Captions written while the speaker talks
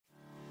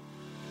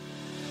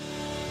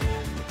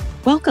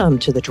Welcome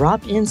to the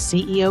Drop-In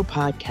CEO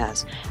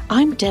podcast.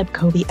 I'm Deb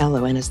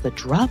Coviello, and as the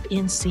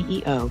Drop-In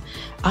CEO,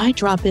 I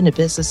drop into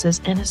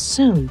businesses and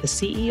assume the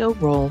CEO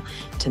role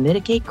to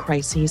mitigate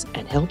crises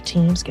and help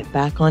teams get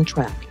back on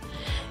track.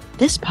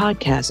 This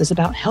podcast is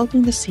about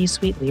helping the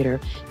C-suite leader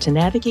to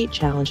navigate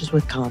challenges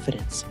with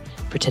confidence.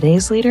 For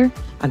today's leader,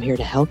 I'm here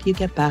to help you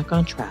get back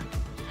on track.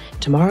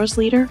 Tomorrow's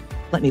leader,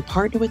 let me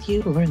partner with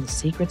you to learn the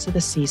secrets of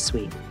the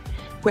C-suite.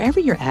 Wherever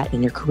you're at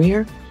in your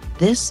career,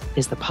 this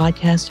is the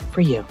podcast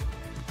for you.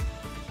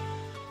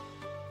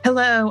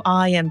 Hello,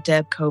 I am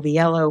Deb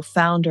Coviello,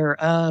 founder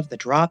of the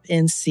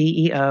Drop-In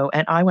CEO,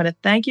 and I want to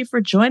thank you for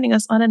joining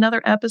us on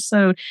another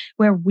episode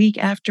where week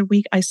after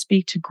week I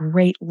speak to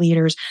great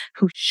leaders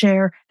who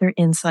share their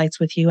insights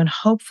with you and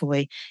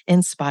hopefully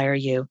inspire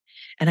you.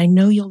 And I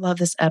know you'll love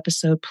this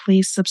episode.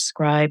 Please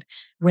subscribe,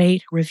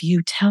 rate,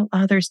 review, tell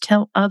others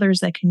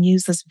that can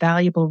use this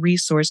valuable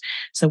resource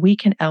so we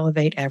can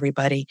elevate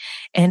everybody.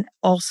 And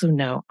also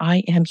know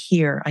I am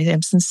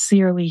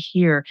sincerely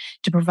here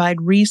to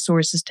provide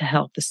resources to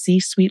help the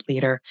C-suite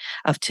leader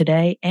of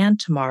today and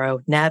tomorrow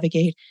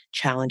navigate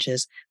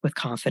challenges with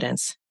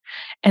confidence.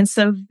 And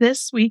so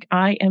this week,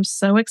 I am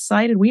so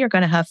excited. We are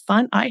going to have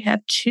fun. I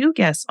have two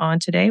guests on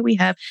today. We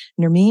have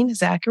Nermine,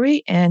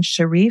 Zakhary, and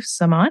Sherif,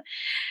 Samaan.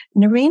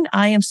 Nermine,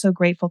 I am so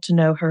grateful to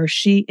know her.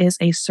 She is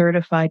a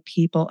certified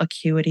people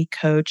acuity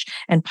coach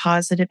and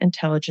positive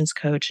intelligence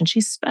coach, and she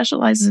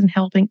specializes in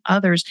helping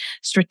others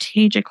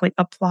strategically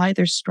apply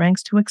their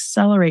strengths to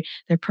accelerate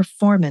their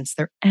performance,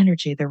 their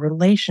energy, their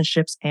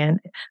relationships, and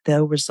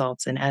their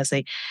results. And as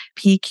a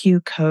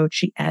PQ coach,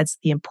 she adds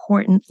the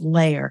important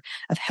layer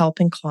of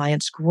helping clients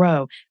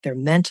grow their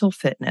mental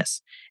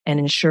fitness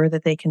and ensure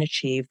that they can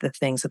achieve the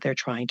things that they're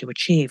trying to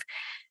achieve.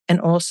 And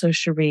also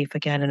Sherif,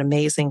 again, an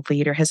amazing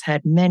leader, has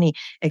had many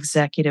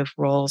executive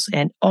roles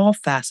in all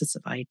facets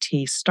of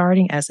IT,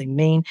 starting as a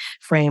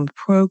mainframe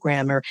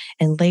programmer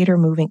and later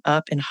moving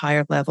up in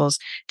higher levels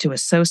to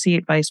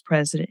associate vice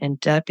president and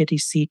deputy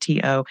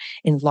CTO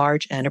in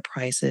large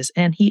enterprises.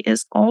 And he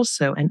is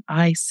also an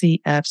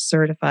ICF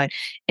certified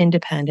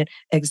independent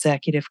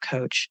executive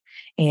coach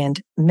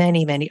and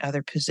many, many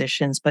other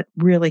positions. But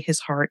really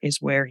his heart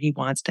is where he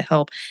wants to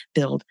help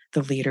build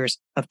the leaders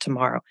of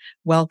tomorrow.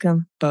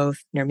 Welcome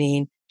both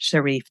Nermine,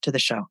 Sherif to the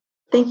show.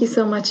 Thank you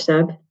so much,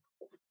 Deb.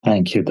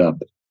 Thank you,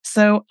 Deb.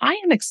 So I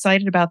am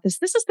excited about this.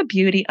 This is the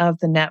beauty of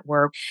the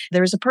network.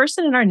 There was a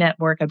person in our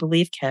network, I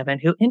believe Kevin,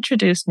 who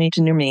introduced me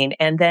to Nermine,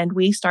 and then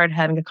we started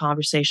having a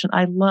conversation.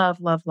 I love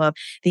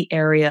the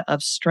area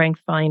of strength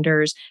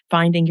finders,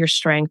 finding your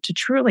strength to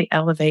truly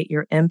elevate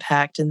your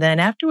impact. And then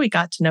after we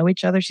got to know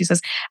each other, she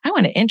says, I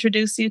want to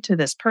introduce you to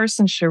this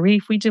person,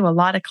 Sherif. We do a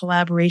lot of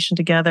collaboration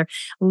together.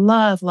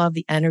 Love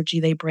the energy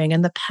they bring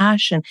and the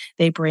passion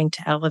they bring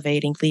to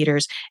elevating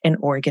leaders and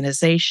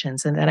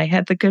organizations. And then I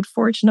had the good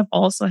fortune of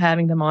also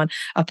having them on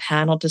a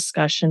panel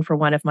discussion for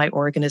one of my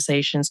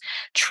organizations.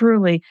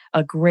 Truly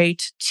a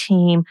great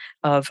team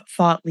of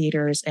thought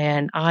leaders.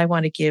 And I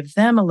want to give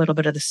them a little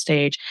bit of the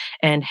stage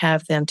and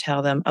have them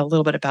tell them a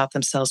little bit about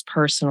themselves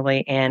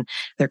personally and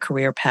their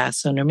career path.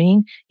 So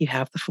Nermine, you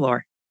have the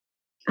floor.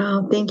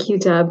 Oh, thank you,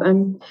 Deb.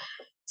 I'm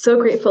so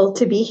grateful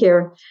to be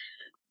here.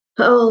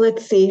 Oh,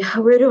 let's see.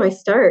 Where do I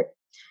start?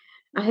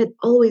 I had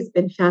always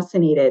been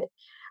fascinated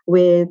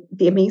with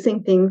the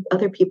amazing things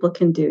other people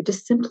can do,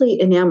 just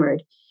simply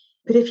enamored.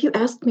 But if you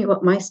asked me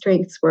what my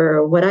strengths were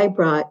or what I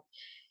brought,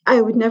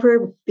 I would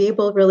never be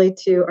able really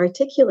to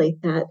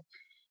articulate that.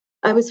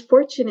 I was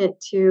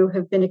fortunate to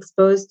have been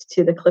exposed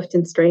to the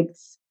Clifton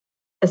Strengths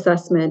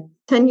assessment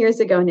 10 years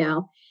ago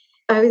now.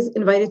 I was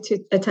invited to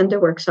attend a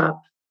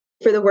workshop.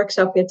 For the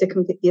workshop, we had to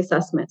complete the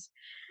assessments.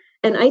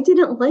 And I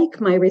didn't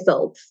like my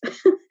results.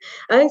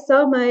 I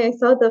saw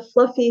the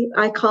fluffy,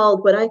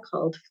 what I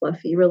called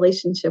fluffy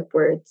relationship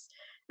words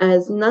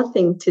as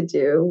nothing to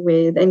do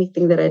with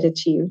anything that I'd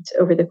achieved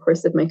over the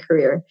course of my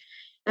career.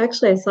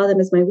 Actually, I saw them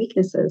as my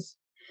weaknesses.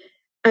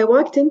 I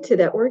walked into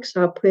that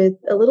workshop with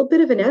a little bit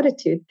of an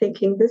attitude,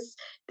 thinking this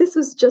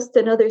was just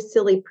another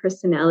silly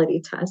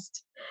personality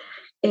test.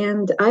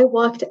 And I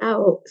walked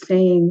out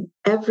saying,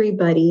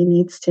 everybody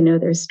needs to know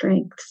their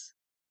strengths.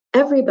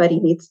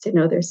 Everybody needs to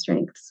know their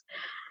strengths.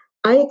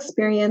 I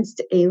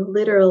experienced a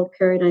literal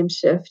paradigm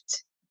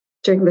shift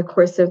during the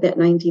course of that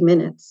 90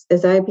 minutes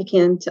as I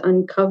began to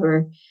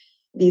uncover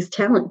these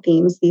talent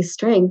themes, these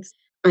strengths.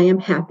 I am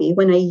happy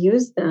when I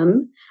use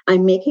them.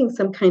 I'm making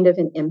some kind of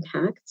an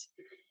impact.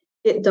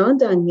 It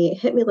dawned on me, it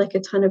hit me like a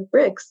ton of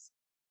bricks.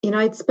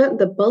 I'd spent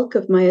the bulk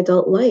of my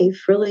adult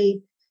life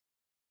really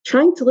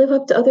trying to live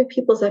up to other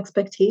people's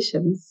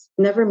expectations,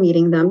 never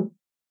meeting them,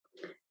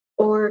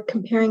 or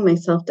comparing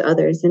myself to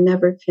others and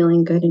never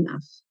feeling good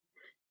enough.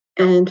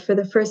 And for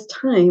the first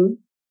time,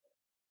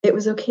 it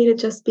was okay to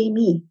just be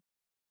me.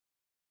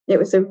 It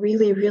was a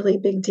really, really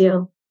big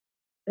deal.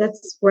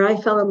 That's where I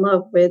fell in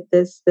love with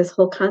this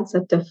whole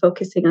concept of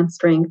focusing on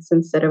strengths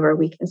instead of our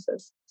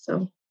weaknesses.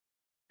 So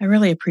I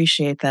really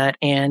appreciate that.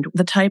 And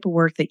the type of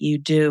work that you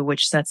do,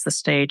 which sets the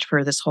stage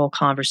for this whole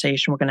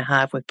conversation we're going to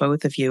have with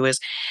both of you,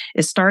 is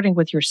starting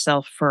with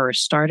yourself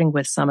first, starting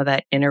with some of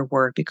that inner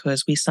work,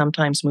 because we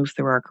sometimes move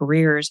through our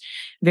careers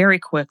very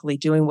quickly,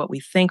 doing what we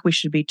think we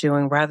should be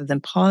doing rather than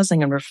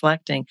pausing and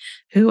reflecting.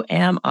 Who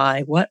am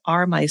I? What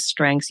are my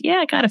strengths? Yeah,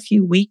 I got a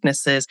few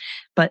weaknesses,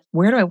 but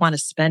where do I want to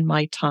spend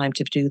my time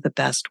to do the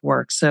best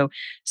work? So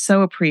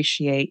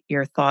appreciate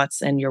your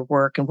thoughts and your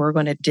work. And we're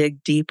going to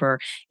dig deeper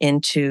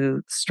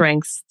into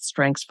strengths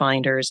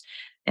finders,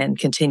 and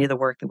continue the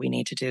work that we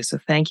need to do. So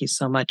thank you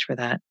so much for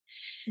that.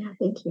 Yeah,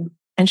 thank you.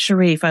 And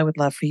Sherif, I would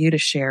love for you to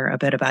share a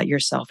bit about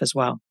yourself as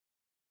well.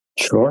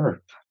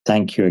 Sure.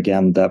 Thank you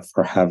again, Deb,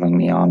 for having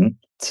me on.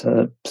 It's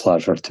a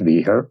pleasure to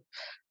be here.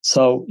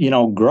 So,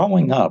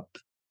 growing up,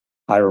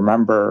 I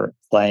remember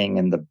playing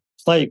in the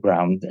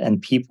playground,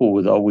 and people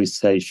would always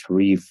say,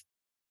 Sherif,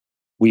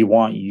 we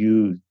want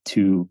you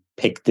to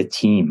pick the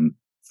team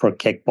for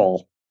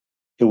kickball.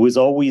 It was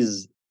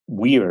always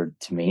weird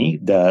to me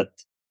that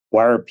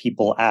why are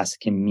people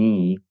asking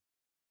me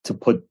to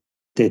put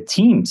the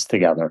teams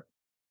together?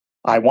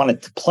 I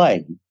wanted to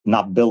play,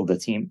 not build a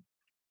team.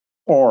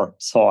 Or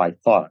so I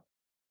thought.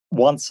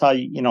 Once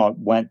I,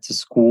 went to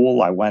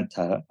school,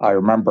 I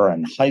remember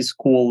in high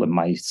school, in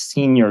my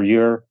senior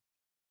year,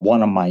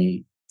 one of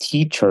my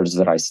teachers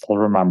that I still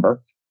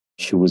remember,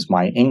 she was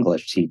my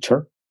English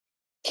teacher,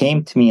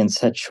 came to me and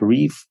said,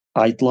 Sherif,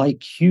 I'd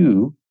like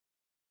you,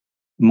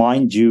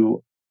 mind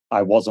you,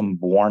 I wasn't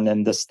born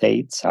in the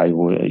States. I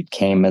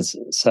came as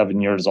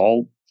 7 years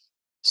old.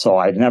 So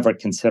I'd never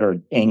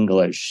considered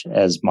English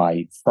as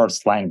my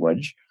first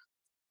language.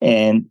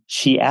 And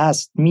she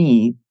asked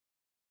me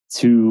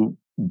to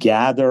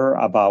gather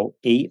about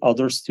 8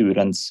 other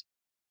students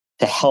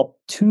to help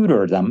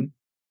tutor them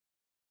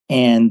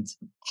and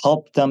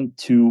help them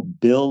to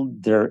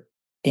build their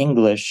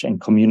English and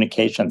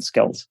communication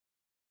skills.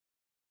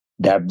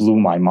 That blew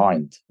my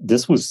mind.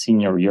 This was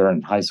senior year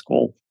in high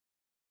school.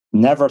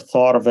 Never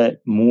thought of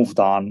it, moved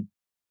on.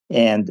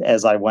 And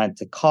as I went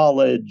to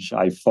college,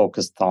 I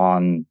focused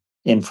on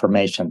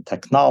information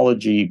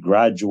technology,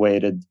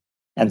 graduated,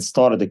 and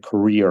started a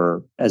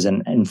career as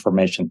an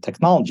information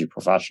technology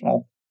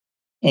professional.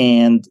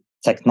 And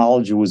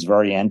technology was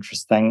very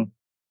interesting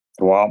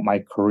throughout my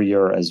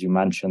career. As you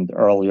mentioned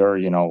earlier,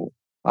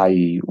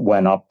 I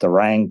went up the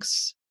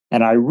ranks,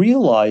 and I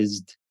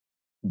realized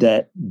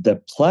that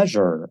the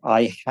pleasure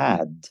I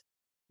had,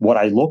 what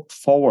I looked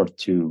forward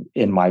to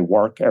in my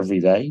work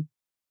every day,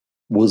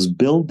 was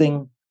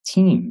building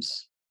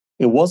teams.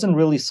 It wasn't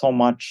really so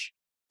much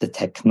the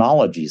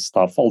technology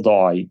stuff,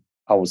 although I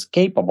was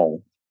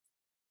capable,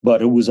 but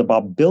it was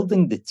about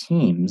building the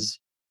teams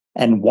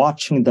and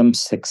watching them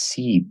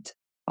succeed.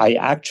 I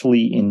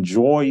actually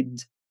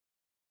enjoyed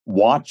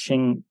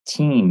watching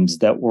teams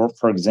that were,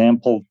 for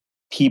example,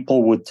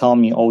 people would tell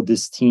me, oh,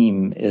 this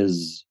team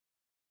is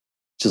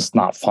just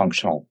not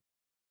functional.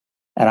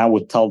 And I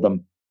would tell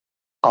them,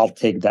 I'll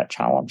take that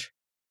challenge.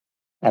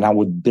 And I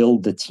would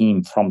build the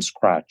team from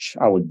scratch.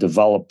 I would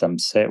develop them,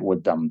 sit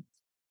with them.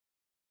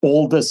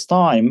 All this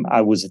time,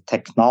 I was a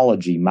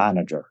technology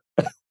manager.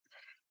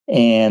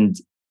 And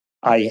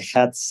I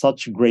had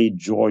such great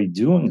joy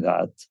doing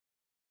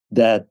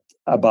that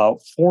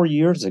about 4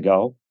 years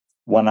ago,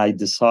 when I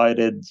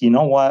decided, you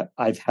know what,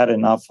 I've had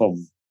enough of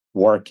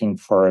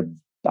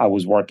I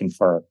was working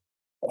for a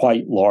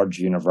quite large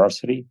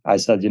university. I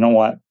said, you know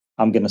what,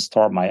 I'm going to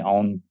start my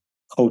own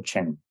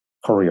coaching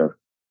career.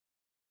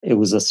 It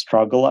was a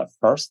struggle at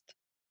first,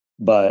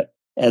 but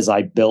as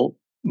I built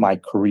my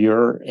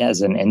career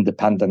as an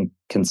independent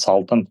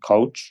consultant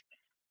coach,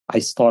 I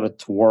started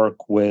to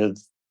work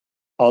with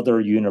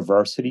other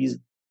universities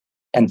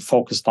and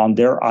focused on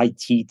their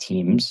IT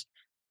teams,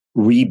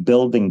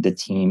 rebuilding the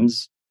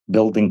teams,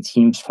 building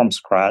teams from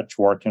scratch,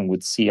 working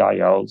with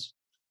CIOs.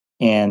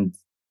 And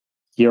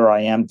here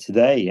I am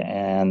today.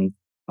 And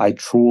I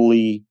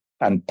truly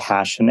am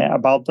passionate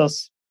about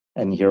this.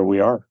 And here we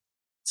are.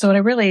 So what I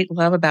really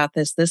love about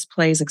this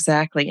plays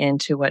exactly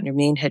into what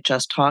Nermine had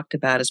just talked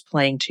about, is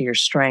playing to your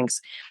strengths.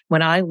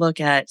 When I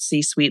look at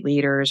C-suite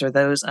leaders or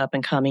those up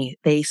and coming,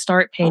 they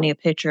start painting a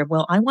picture of,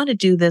 well, I want to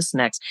do this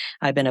next.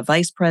 I've been a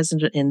vice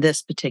president in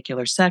this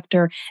particular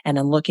sector, and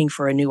I'm looking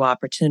for a new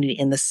opportunity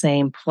in the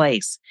same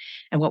place.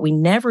 And what we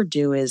never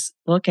do is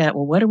look at,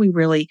 well, what are we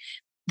really...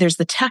 There's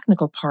the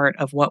technical part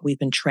of what we've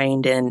been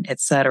trained in,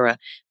 et cetera,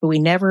 but we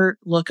never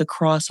look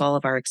across all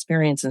of our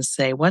experience and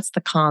say, what's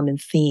the common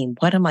theme?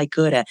 What am I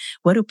good at?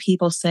 What do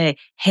people say?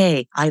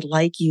 Hey, I'd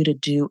like you to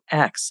do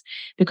X.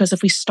 Because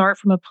if we start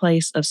from a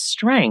place of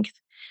strength,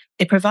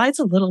 it provides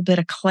a little bit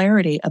of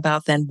clarity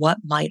about then what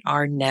might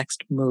our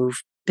next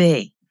move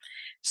be.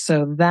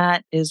 So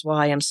that is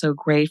why I'm so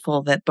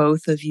grateful that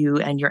both of you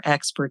and your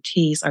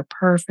expertise are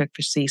perfect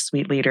for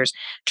C-suite leaders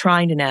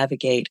trying to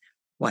navigate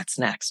what's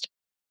next.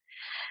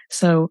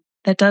 So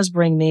That does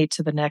bring me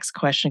to the next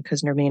question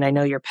because, Nermine, I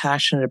know you're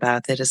passionate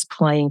about that, is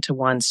playing to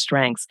one's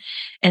strengths.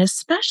 And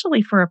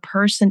especially for a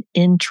person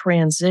in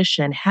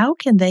transition, how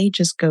can they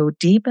just go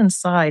deep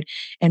inside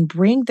and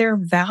bring their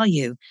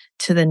value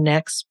to the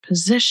next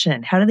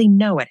position? How do they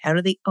know it? How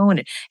do they own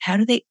it? How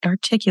do they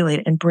articulate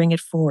it and bring it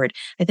forward?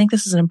 I think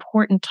this is an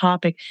important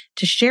topic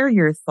to share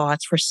your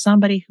thoughts for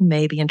somebody who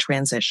may be in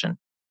transition.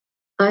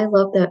 I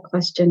love that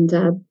question,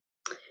 Deb.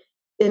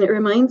 And it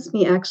reminds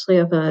me actually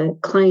of a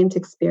client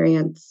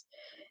experience.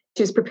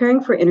 She was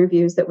preparing for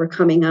interviews that were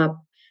coming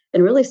up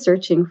and really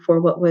searching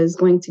for what was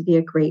going to be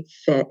a great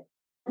fit.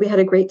 We had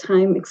a great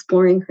time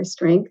exploring her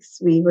strengths.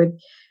 We would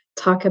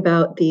talk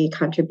about the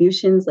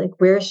contributions, like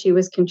where she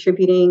was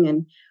contributing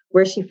and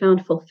where she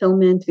found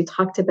fulfillment. We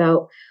talked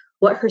about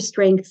what her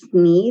strengths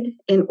need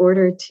in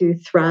order to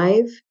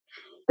thrive,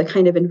 the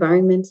kind of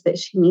environments that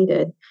she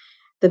needed.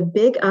 The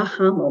big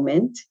aha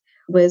moment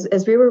was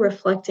as we were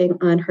reflecting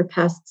on her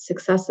past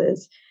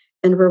successes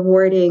and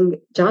rewarding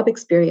job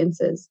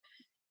experiences.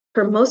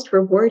 Her most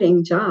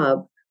rewarding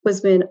job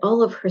was when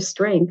all of her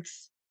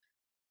strengths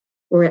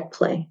were at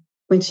play,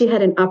 when she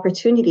had an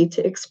opportunity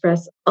to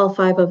express all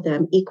five of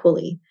them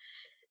equally.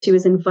 She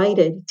was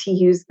invited to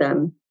use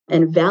them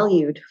and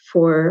valued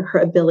for her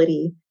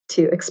ability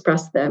to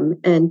express them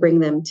and bring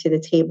them to the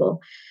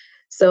table.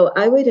 So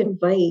I would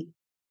invite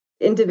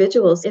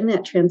individuals in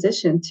that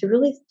transition to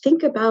really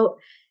think about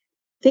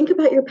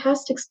your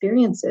past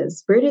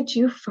experiences. Where did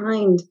you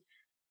find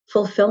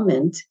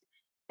fulfillment?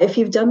 If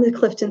you've done the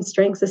Clifton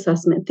Strengths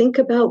Assessment, think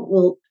about,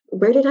 well,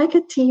 where did I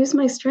get to use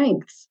my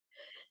strengths?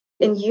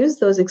 And use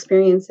those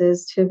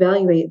experiences to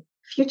evaluate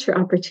future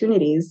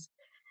opportunities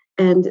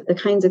and the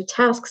kinds of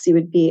tasks you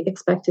would be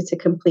expected to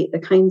complete, the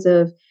kinds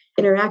of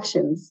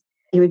interactions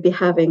you would be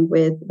having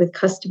with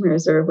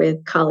customers or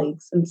with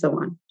colleagues and so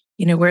on.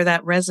 Where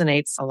that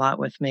resonates a lot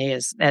with me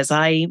is as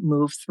I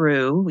move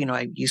through,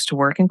 I used to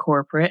work in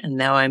corporate and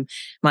now I'm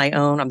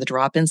the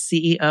drop-in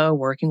CEO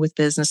working with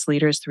business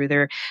leaders through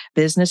their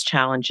business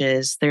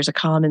challenges. There's a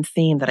common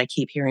theme that I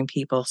keep hearing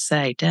people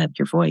say, Deb,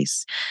 your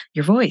voice,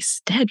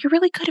 Deb, you're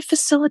really good at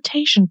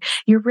facilitation.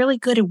 You're really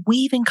good at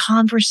weaving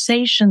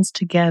conversations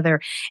together.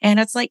 And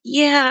it's like,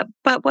 yeah,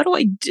 but what do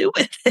I do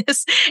with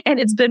this? And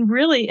it's been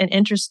really an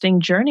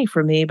interesting journey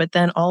for me. But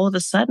then all of a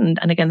sudden,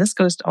 and again, this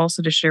goes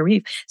also to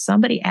Sherif,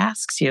 somebody asks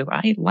you,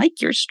 I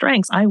like your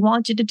strengths. I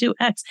want you to do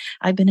X.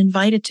 I've been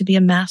invited to be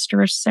a master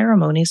of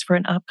ceremonies for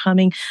an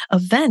upcoming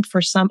event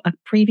for a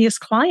previous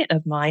client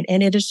of mine.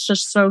 And it is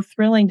just so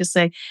thrilling to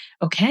say,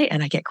 okay,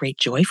 and I get great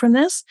joy from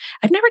this.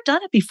 I've never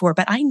done it before,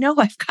 but I know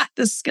I've got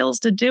the skills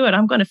to do it.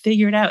 I'm going to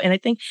figure it out. And I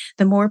think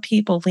the more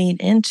people lean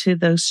into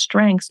those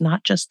strengths,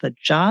 not just the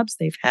jobs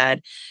they've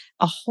had,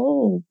 a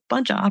whole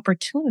bunch of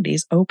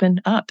opportunities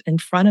open up in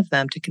front of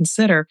them to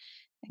consider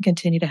and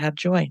continue to have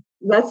joy.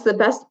 That's the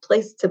best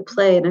place to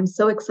play. And I'm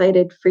so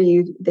excited for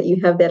you that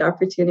you have that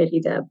opportunity,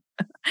 Deb.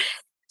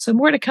 So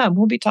more to come.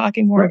 We'll be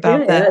talking more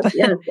about that.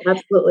 Yes,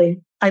 absolutely.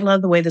 I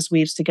love the way this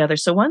weaves together.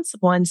 So once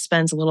one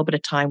spends a little bit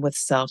of time with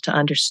self to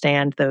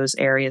understand those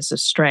areas of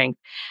strength,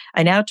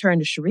 I now turn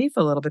to Sherif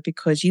a little bit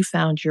because you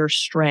found your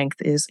strength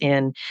is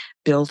in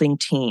building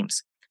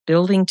teams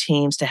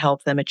to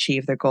help them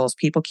achieve their goals.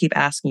 People keep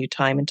asking you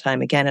time and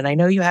time again. And I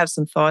know you have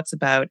some thoughts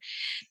about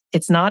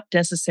it's not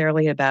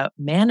necessarily about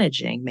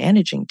managing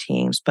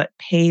teams, but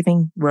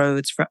paving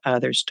roads for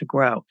others to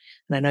grow.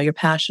 And I know you're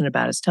passionate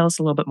about it. Tell us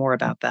a little bit more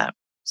about that.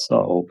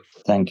 So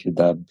thank you,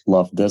 Deb.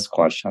 Love this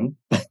question.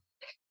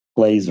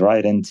 Plays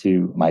right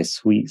into my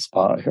sweet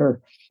spot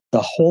here.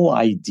 The whole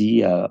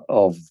idea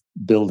of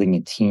building a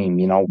team,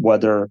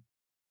 whether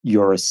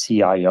you're a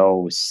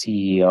CIO,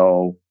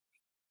 CEO,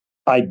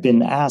 I've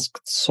been asked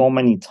so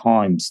many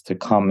times to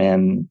come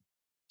in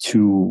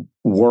to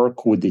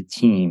work with a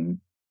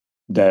team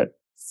that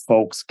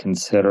folks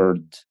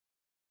considered,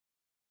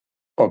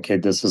 okay,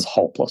 this is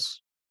hopeless.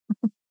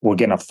 We're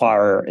going to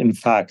fire. In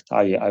fact,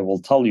 I will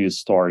tell you a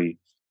story.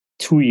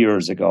 2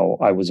 years ago,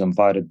 I was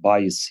invited by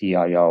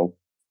a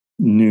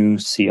new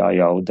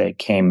CIO that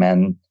came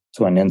in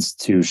to an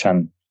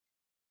institution.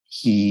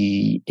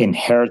 He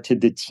inherited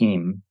the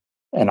team,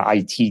 an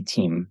IT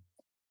team,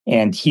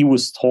 and he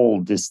was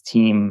told this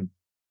team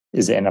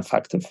is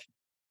ineffective.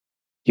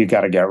 You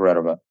got to get rid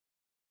of it.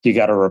 You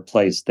got to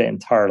replace the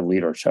entire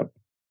leadership.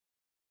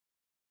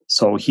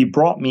 So he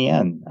brought me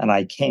in and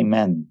I came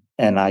in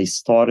and I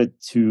started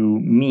to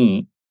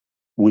meet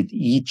with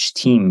each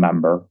team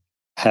member,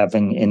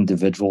 having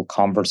individual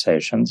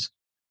conversations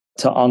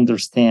to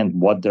understand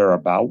what they're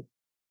about,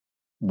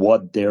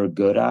 what they're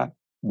good at,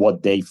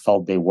 what they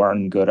felt they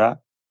weren't good at.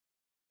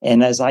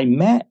 And as I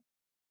met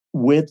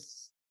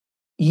with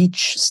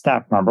each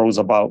staff member, it was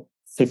about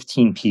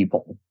 15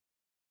 people,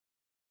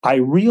 I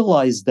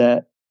realized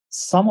that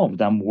some of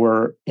them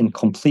were in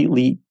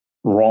completely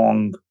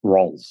wrong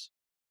roles.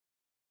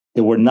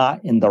 They were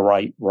not in the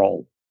right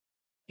role.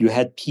 You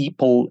had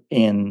people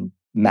in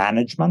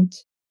management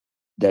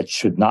that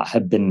should not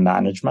have been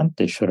management.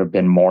 They should have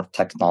been more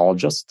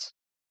technologists.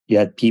 You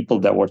had people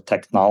that were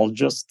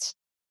technologists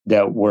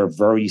that were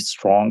very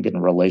strong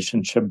in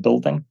relationship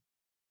building.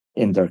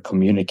 in their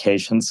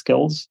communication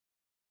skills,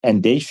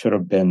 and they should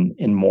have been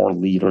in more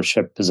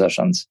leadership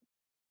positions.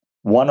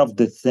 One of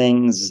the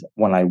things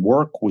when I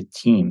work with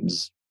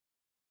teams,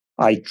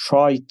 I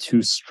try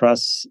to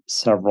stress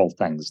several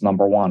things.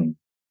 Number one,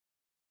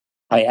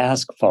 I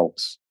ask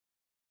folks,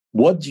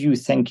 what do you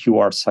think you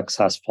are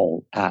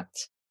successful at?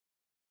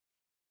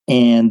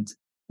 And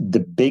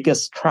the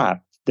biggest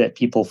trap that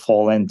people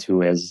fall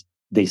into is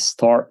they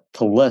start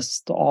to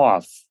list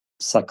off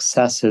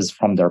successes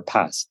from their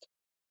past.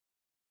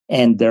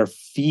 And they're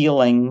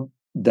feeling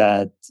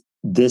that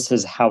this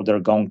is how they're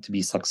going to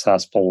be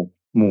successful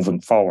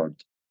moving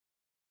forward.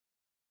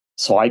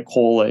 So I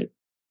call it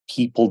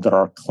people that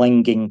are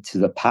clinging to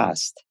the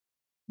past.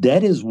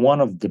 That is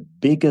one of the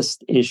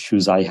biggest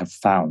issues I have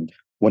found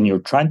when you're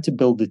trying to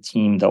build a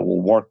team that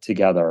will work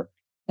together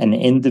and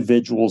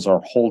individuals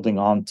are holding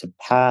on to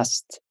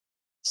past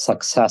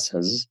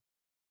successes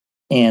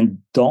and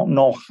don't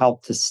know how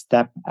to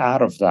step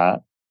out of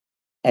that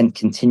and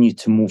continue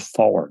to move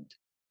forward.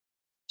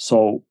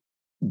 So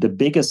the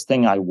biggest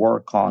thing I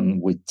work on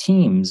with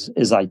teams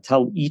is I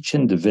tell each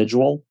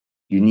individual,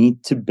 you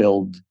need to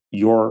build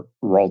your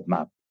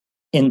roadmap,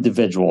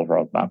 individual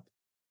roadmap.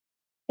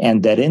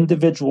 And that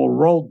individual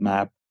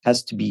roadmap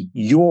has to be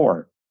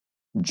your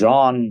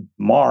John,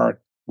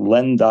 Mark,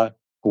 Linda,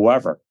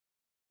 whoever.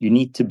 You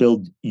need to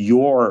build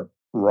your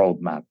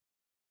roadmap,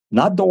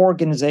 not the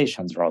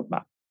organization's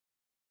roadmap.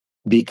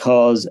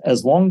 Because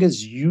as long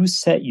as you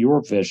set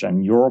your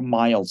vision, your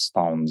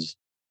milestones,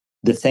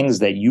 the things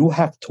that you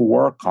have to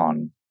work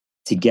on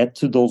to get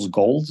to those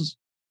goals,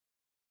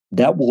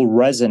 that will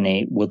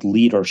resonate with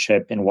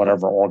leadership in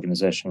whatever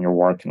organization you're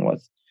working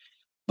with.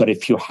 But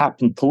if you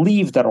happen to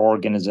leave that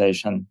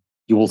organization,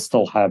 you will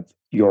still have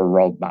your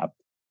roadmap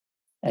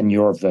and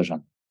your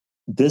vision.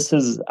 This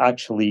is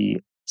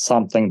actually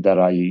something that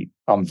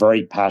I'm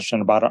very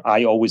passionate about.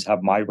 I always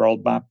have my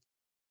roadmap.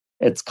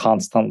 It's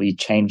constantly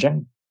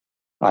changing.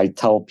 I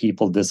tell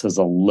people this is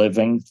a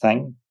living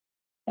thing.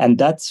 And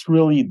that's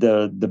really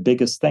the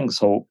biggest thing.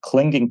 So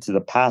clinging to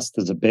the past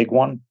is a big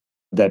one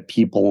that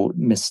people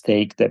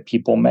mistake, that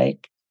people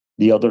make.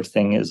 The other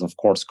thing is, of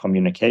course,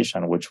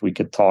 communication, which we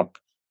could talk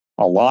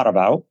a lot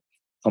about.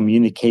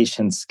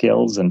 Communication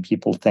skills, and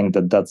people think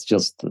that that's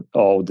just,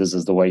 oh, this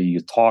is the way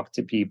you talk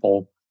to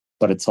people.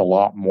 But it's a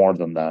lot more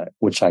than that,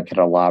 which I could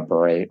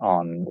elaborate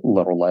on a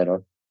little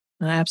later.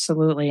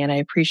 Absolutely. And I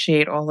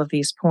appreciate all of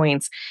these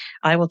points.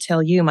 I will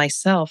tell you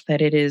myself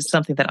that it is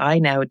something that I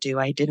now do.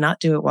 I did not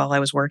do it while I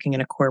was working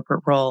in a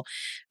corporate role,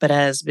 but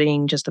as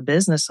being just a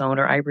business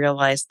owner, I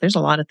realized there's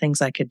a lot of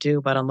things I could do,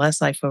 but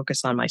unless I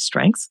focus on my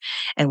strengths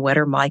and what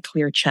are my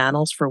clear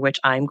channels for which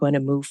I'm going to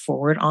move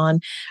forward on,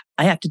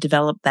 I have to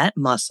develop that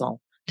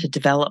muscle to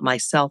develop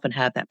myself and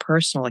have that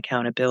personal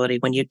accountability.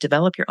 When you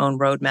develop your own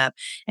roadmap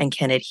and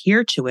can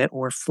adhere to it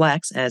or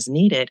flex as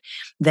needed,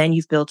 then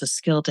you've built a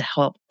skill to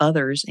help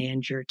others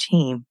and your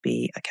team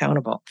be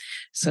accountable.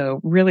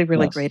 So really,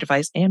 really Yes. great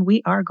advice. And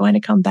we are going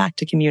to come back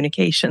to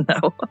communication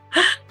though.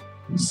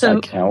 I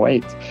can't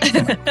wait.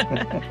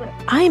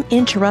 I'm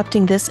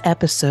interrupting this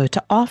episode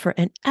to offer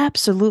an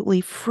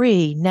absolutely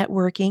free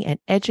networking and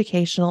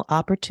educational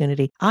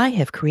opportunity I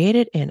have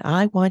created, and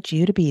I want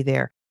you to be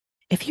there.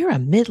 If you're a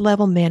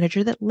mid-level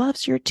manager that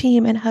loves your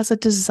team and has a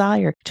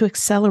desire to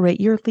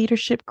accelerate your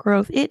leadership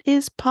growth, it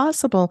is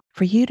possible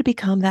for you to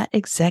become that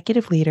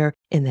executive leader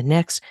in the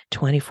next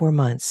 24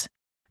 months.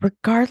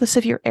 Regardless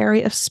of your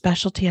area of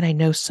specialty, and I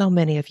know so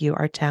many of you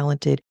are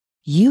talented,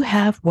 you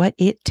have what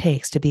it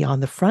takes to be on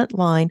the front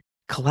line,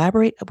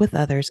 collaborate with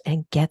others,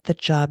 and get the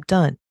job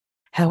done.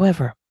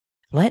 However,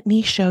 let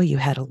me show you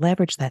how to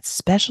leverage that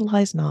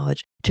specialized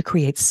knowledge to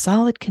create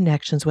solid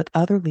connections with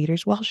other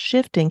leaders while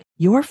shifting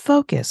your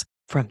focus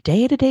from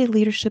day-to-day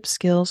leadership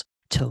skills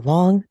to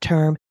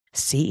long-term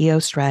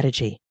CEO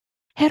strategy.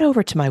 Head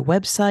over to my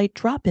website,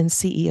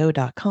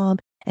 dropinceo.com,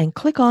 and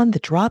click on the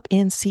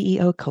Drop-In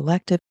CEO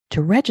Collective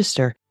to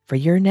register for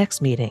your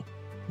next meeting.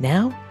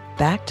 Now,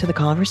 back to the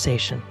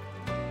conversation.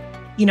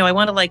 I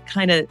want to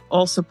kind of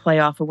also play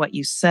off of what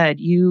you said.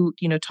 You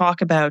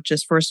talk about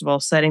just, first of all,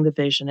 setting the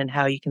vision and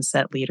how you can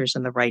set leaders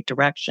in the right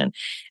direction.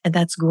 And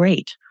that's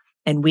great.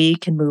 And we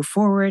can move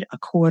forward a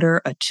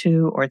quarter, a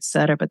two, or et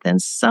cetera. But then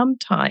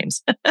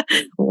sometimes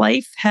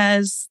life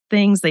has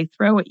things they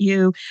throw at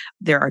you.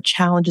 There are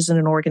challenges in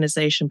an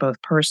organization,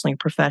 both personally and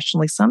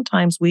professionally.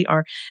 Sometimes we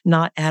are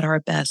not at our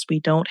best.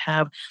 We don't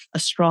have a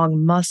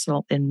strong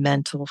muscle in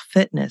mental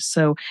fitness.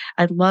 So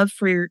I'd love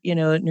for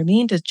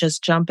Nermine to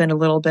just jump in a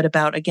little bit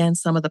about, again,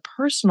 some of the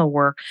personal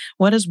work.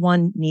 What does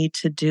one need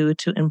to do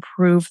to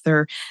improve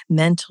their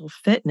mental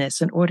fitness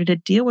in order to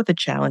deal with the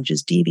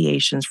challenges,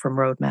 deviations from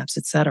roadmaps,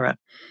 et cetera?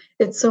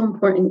 It's so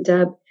important,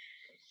 Deb.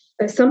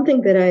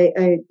 Something that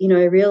I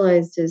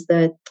realized is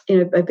that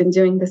I've been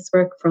doing this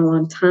work for a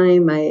long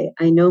time.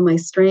 I know my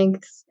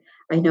strengths.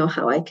 I know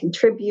how I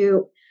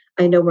contribute.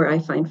 I know where I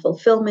find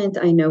fulfillment.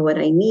 I know what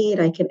I need.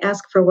 I can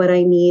ask for what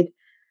I need.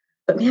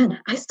 But man,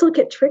 I still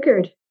get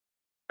triggered.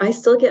 I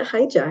still get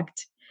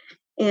hijacked.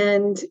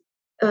 And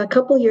a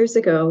couple years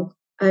ago,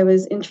 I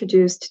was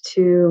introduced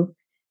to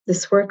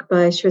this work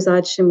by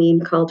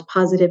Samaan called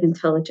Positive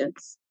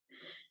Intelligence.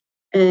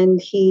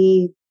 And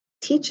he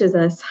teaches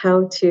us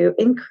how to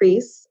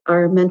increase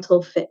our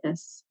mental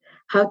fitness,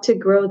 how to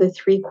grow the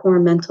 3 core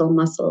mental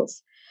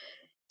muscles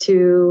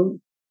to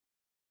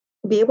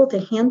be able to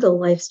handle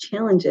life's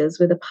challenges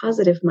with a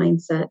positive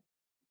mindset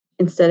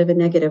instead of a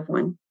negative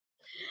one.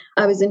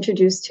 I was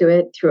introduced to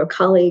it through a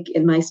colleague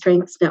in my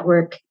strengths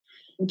network.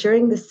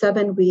 During the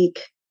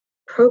 7-week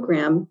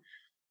program,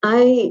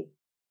 I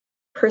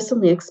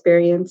personally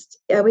experienced,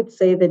 I would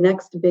say, the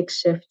next big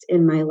shift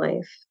in my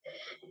life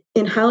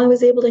in how I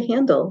was able to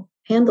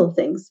handle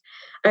things.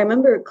 I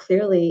remember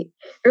clearly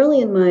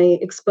early in my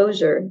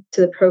exposure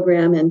to the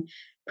program and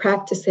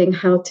practicing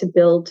how to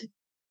build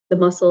the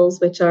muscles,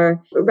 which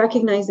are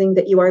recognizing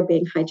that you are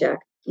being hijacked,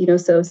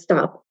 so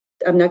stop.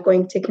 I'm not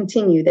going to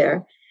continue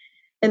there.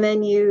 And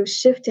then you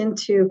shift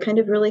into kind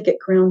of really get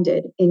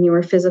grounded in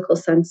your physical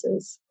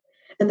senses.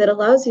 And that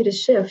allows you to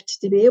shift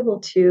to be able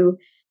to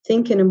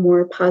think in a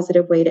more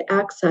positive way, to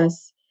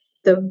access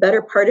the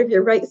better part of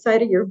your right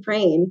side of your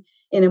brain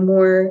in a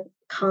more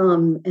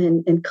calm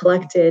and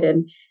collected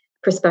and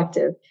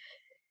perspective.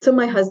 So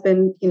my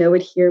husband,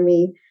 would hear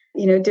me,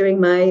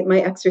 doing my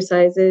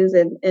exercises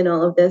and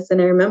all of this.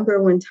 And I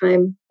remember one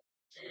time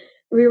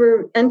we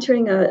were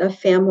entering a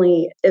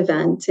family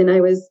event and I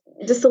was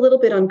just a little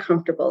bit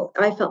uncomfortable.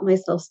 I felt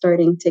myself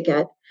starting to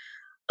get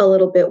a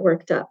little bit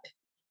worked up.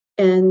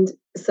 And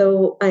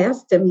so I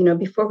asked him,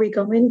 before we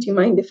go in, do you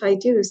mind if I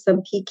do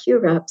some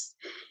PQ reps,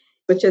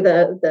 which are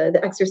the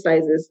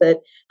exercises that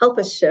help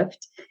us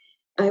shift?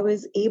 I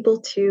was able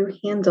to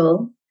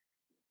handle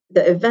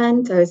the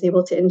event. I was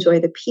able to enjoy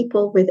the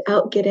people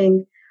without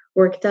getting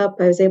worked up.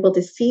 I was able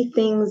to see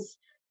things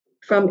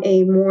from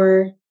a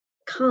more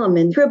calm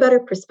and through a better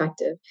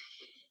perspective.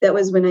 That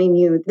was when I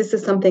knew this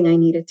is something I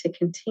needed to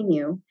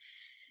continue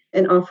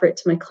and offer it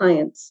to my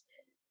clients.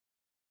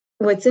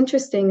 What's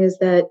interesting is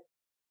that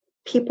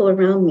people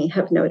around me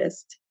have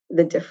noticed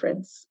the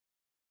difference.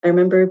 I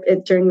remember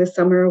it during the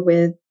summer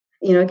with,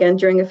 again,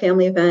 during a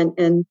family event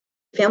and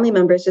family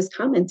members just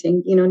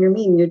commenting,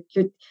 Nermine,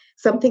 you're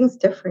something's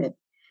different.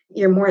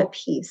 You're more at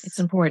peace. It's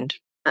important.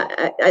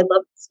 I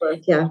love this work.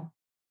 Yeah.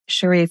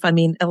 Sherif, I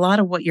mean, a lot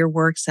of what your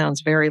work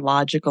sounds very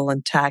logical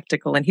and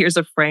tactical, and here's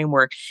a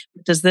framework.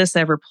 Does this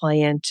ever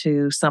play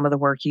into some of the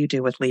work you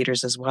do with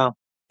leaders as well?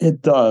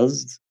 It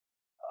does.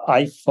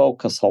 I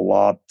focus a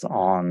lot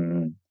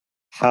on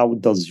how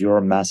does your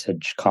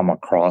message come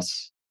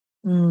across?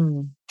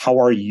 How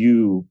are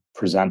you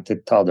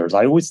presented to others?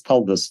 I always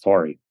tell this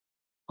story.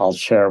 I'll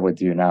share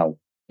with you now.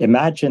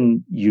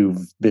 Imagine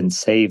you've been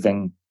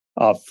saving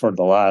up for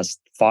the last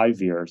 5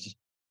 years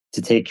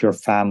to take your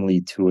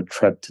family to a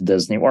trip to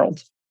Disney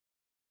World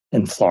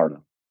in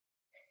Florida.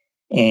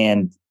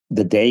 And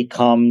the day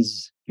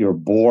comes, you're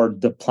board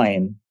the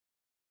plane,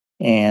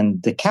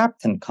 and the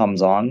captain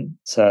comes on,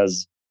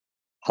 says,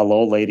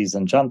 "Hello, ladies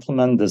and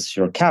gentlemen, this is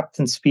your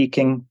captain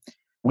speaking.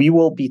 We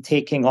will be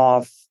taking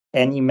off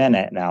any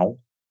minute now,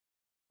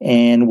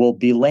 and we'll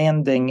be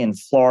landing in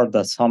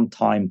Florida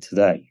sometime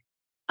today."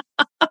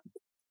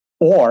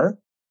 Or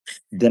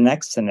the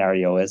next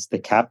scenario is the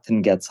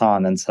captain gets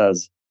on and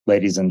says,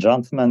 "Ladies and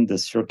gentlemen,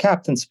 this is your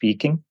captain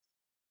speaking.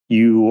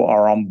 You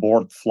are on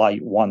board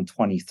flight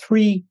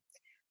 123.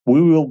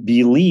 We will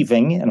be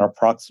leaving in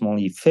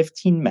approximately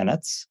 15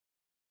 minutes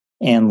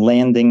and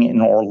landing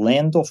in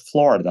Orlando,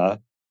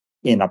 Florida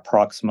in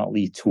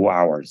approximately 2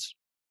 hours."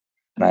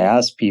 And I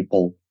ask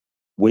people,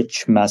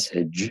 which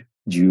message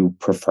do you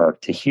prefer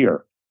to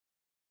hear?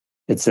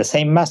 It's the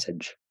same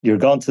message. You're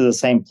going to the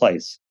same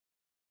place.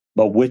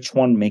 But which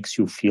one makes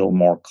you feel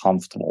more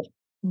comfortable?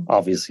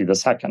 Obviously, the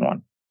second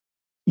one.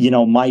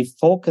 My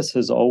focus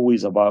is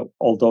always about,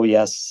 although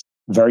yes,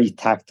 very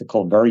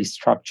tactical, very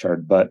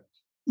structured, but,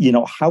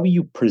 how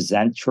you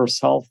present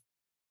yourself.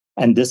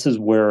 And this is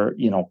where,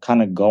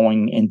 kind of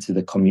going into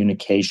the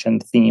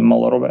communication theme a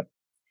little bit.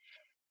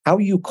 How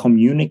you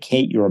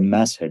communicate your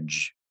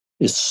message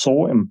is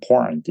so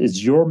important.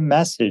 Is your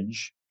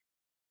message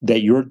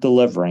that you're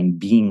delivering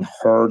being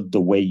heard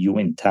the way you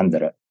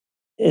intended it?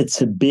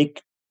 It's a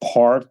big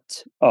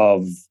part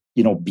of,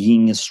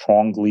 being a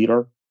strong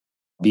leader,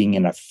 being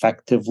an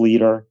effective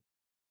leader.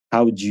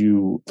 How do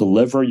you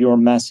deliver your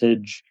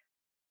message?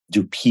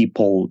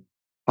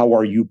 How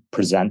are you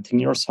presenting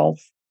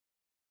yourself?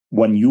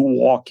 When you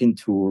walk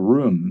into a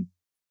room,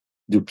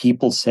 do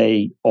people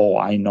say, "Oh,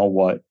 I know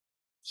what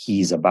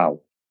he's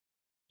about"?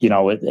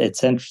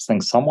 It's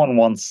interesting.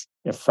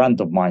 A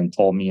friend of mine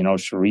told me,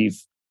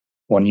 "Sherif,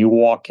 when you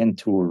walk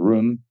into a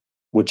room,"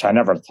 which I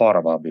never thought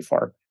about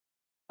before,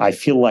 "I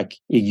feel like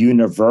a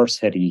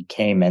university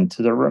came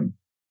into the room."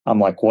 I'm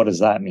like, "What does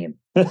that mean?"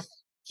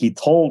 He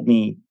told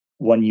me,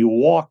 when you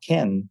walk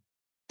in,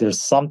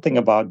 there's something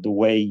about the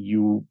way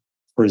you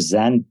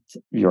present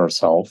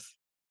yourself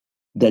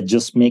that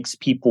just makes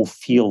people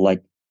feel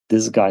like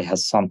this guy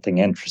has something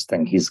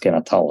interesting he's going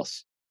to tell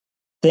us.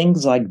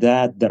 Things like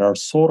that are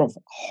sort of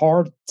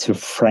hard to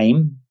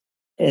frame.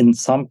 In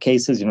some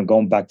cases,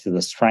 going back to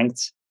the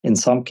strengths, in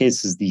some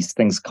cases, these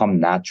things come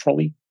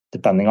naturally,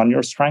 depending on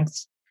your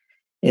strengths.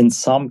 In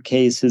some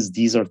cases,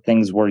 these are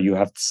things where you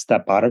have to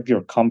step out of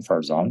your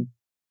comfort zone,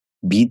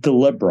 be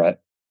deliberate,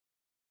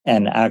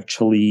 and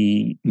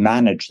actually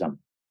manage them.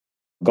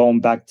 Going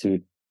back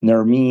to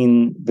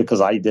Nermine,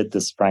 because I did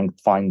the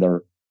Strength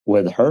Finder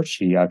with her,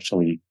 she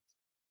actually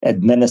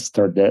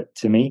administered it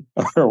to me,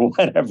 or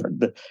whatever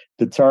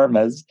the term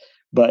is.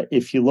 But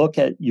if you look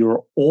at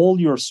all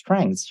your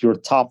strengths, your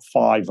top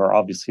 5 are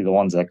obviously the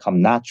ones that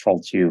come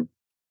natural to you.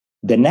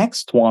 The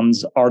next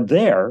ones are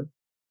there,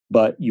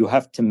 but you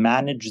have to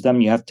manage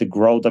them, you have to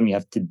grow them, you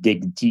have to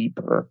dig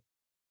deeper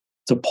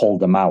to pull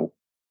them out.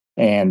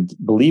 And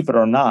believe it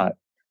or not,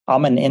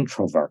 I'm an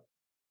introvert.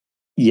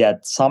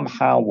 Yet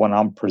somehow when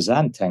I'm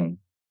presenting,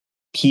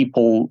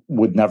 people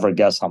would never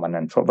guess I'm an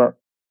introvert.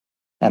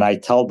 And I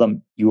tell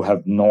them, you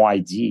have no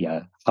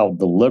idea how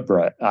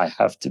deliberate I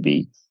have to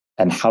be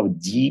and how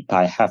deep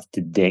I have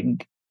to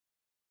dig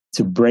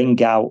to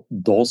bring out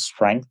those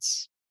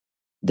strengths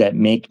that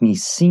make me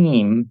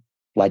seem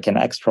like an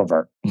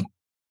extrovert.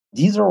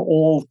 These are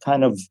all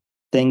kind of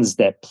things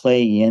that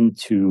play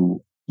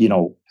into,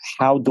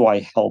 how do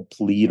I help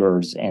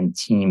leaders and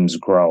teams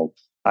grow?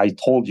 I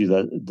told you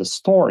the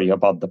story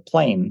about the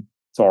plane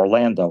to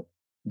Orlando.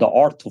 The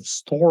art of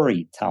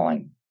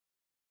storytelling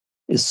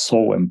is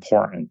so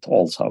important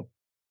also.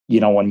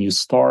 When you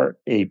start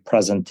a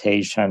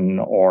presentation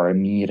or a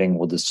meeting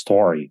with a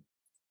story,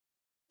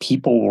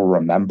 people will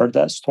remember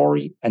that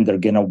story and they're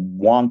going to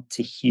want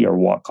to hear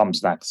what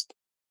comes next.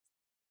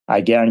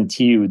 I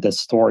guarantee you the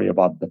story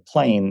about the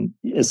plane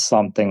is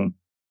something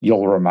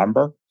you'll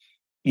remember,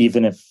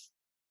 even if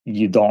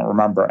you don't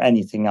remember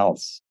anything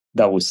else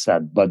that was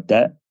said, but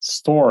that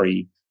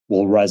story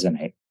will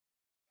resonate.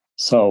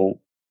 So,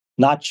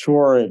 not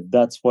sure if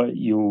that's what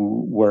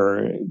you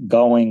were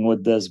going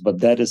with this, but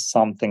that is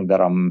something that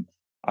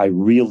I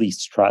really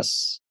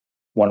stress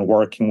when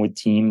working with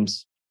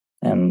teams,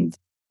 and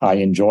I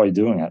enjoy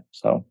doing it.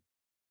 So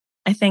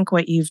I think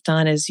what you've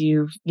done is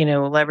you've,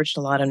 leveraged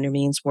a lot of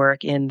Nermine's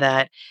work in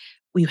that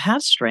you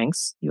have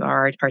strengths. You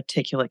are an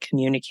articulate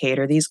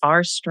communicator. These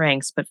are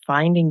strengths, but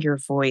finding your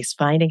voice,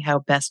 finding how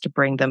best to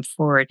bring them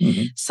forward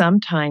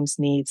sometimes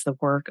needs the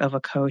work of a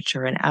coach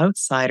or an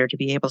outsider to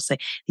be able to say,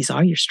 these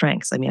are your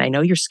strengths. I mean, I know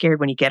you're scared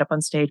when you get up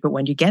on stage, but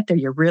when you get there,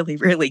 you're really,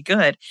 really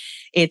good.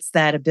 It's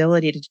that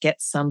ability to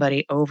get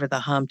somebody over the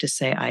hump to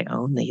say, I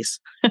own these.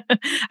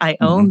 I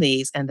own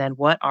these. And then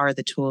what are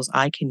the tools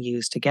I can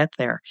use to get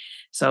there?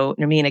 So,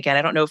 Nermine, again,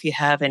 I don't know if you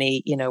have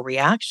any,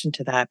 reaction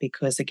to that,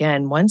 because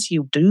again, once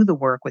you do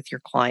the work with your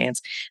clients,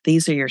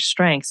 these are your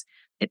strengths.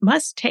 It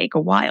must take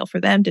a while for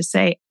them to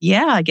say,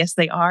 yeah, I guess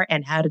they are,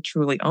 and how to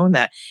truly own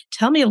that.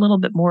 Tell me a little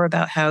bit more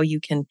about how you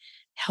can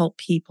help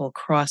people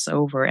cross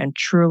over and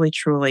truly,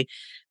 truly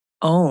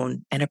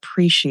own and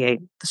appreciate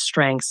the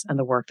strengths and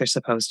the work they're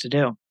supposed to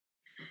do.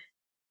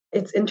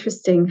 It's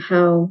interesting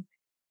how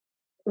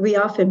we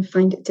often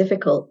find it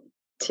difficult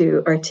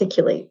to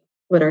articulate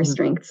what our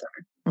strengths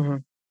are. Mm-hmm.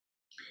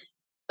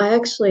 I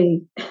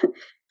actually,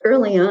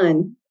 early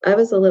on, I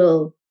was a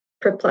little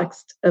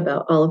perplexed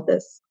about all of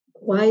this.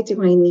 Why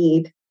do I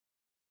need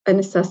an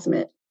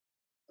assessment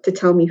to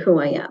tell me who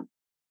I am,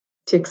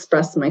 to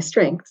express my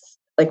strengths?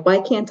 Like,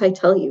 why can't I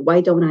tell you?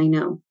 Why don't I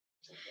know?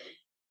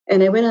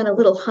 And I went on a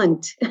little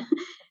hunt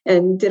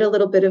and did a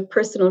little bit of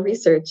personal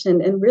research.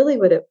 And really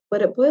what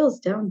it boils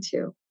down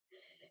to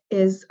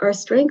is our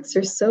strengths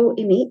are so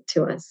innate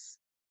to us.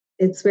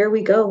 It's where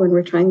we go when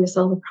we're trying to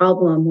solve a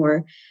problem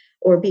or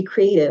be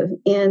creative.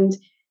 And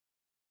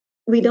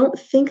we don't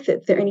think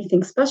that they're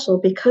anything special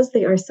because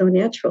they are so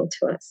natural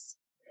to us.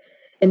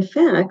 In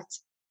fact,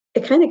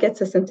 it kind of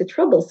gets us into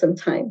trouble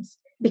sometimes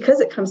because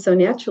it comes so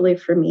naturally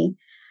for me.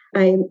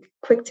 I'm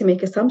quick to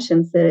make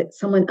assumptions that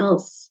someone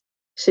else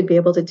should be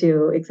able to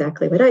do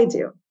exactly what I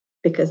do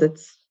because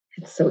it's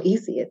so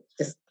easy. It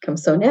just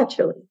comes so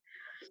naturally.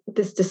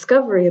 This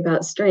discovery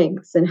about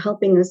strengths and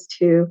helping us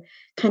to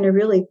kind of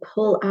really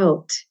pull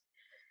out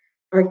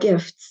our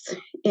gifts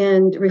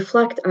and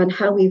reflect on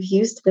how we've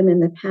used them in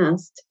the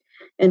past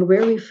and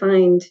where we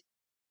find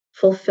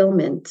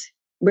fulfillment,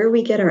 where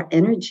we get our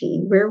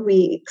energy, where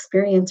we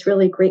experience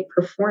really great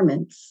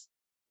performance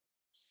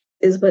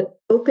is what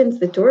opens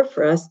the door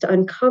for us to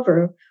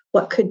uncover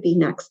what could be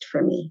next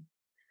for me.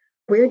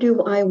 Where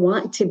do I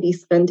want to be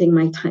spending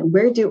my time?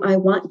 Where do I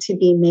want to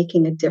be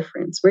making a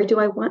difference? Where do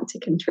I want to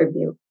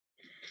contribute?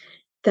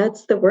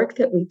 That's the work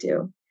that we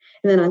do.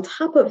 And then on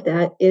top of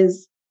that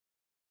is,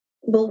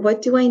 well,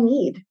 what do I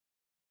need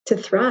to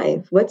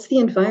thrive? What's the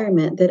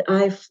environment that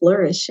I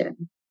flourish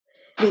in?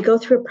 We go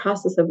through a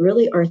process of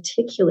really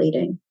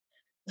articulating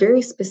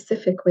very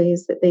specific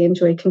ways that they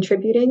enjoy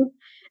contributing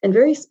and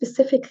very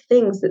specific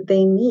things that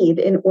they need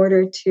in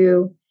order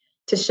to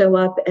show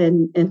up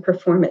and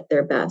perform at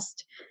their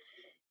best.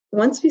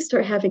 Once we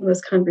start having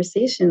those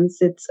conversations,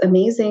 it's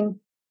amazing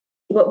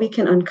what we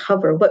can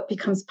uncover, what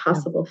becomes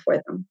possible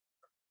for them.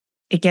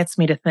 It gets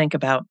me to think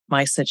about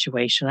my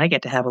situation. I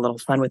get to have a little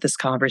fun with this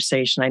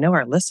conversation. I know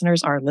our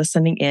listeners are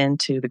listening in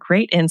to the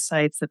great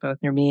insights that both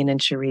Nermine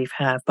and Sherif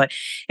have, but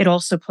it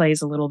also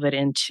plays a little bit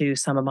into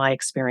some of my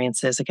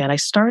experiences. Again, I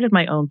started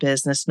my own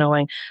business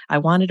knowing I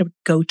wanted to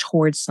go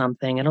towards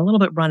something and a little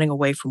bit running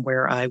away from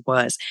where I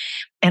was.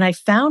 And I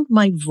found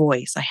my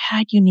voice. I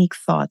had unique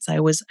thoughts. I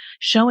was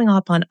showing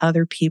up on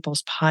other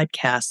people's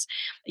podcasts.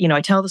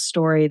 I tell the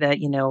story that,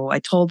 I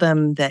told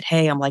them that,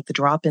 hey, I'm like the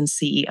drop-in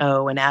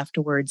CEO. And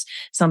afterwards,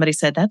 somebody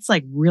said, that's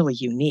like really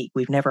unique.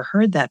 We've never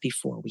heard that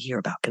before. We hear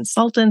about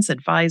consultants,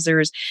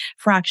 advisors,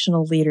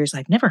 fractional leaders.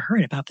 I've never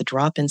heard about the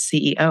drop-in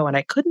CEO. And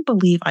I couldn't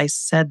believe I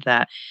said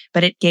that,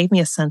 but it gave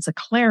me a sense of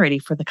clarity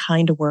for the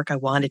kind of work I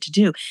wanted to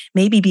do.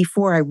 Maybe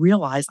before I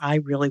realized I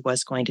really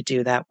was going to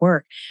do that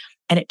work.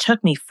 And it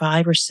took me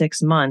 5 or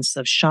 6 months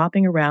of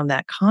shopping around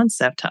that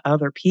concept to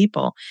other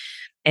people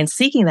and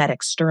seeking that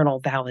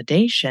external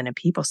validation. And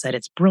people said,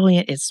 it's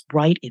brilliant, it's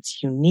right,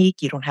 it's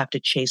unique. You don't have to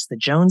chase the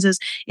Joneses.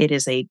 It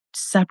is a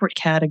separate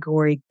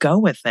category. Go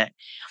with it.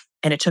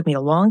 And it took me a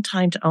long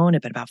time to own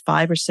it, but about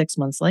 5 or 6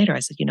 months later,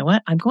 I said, you know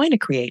what? I'm going to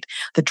create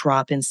the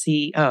drop-in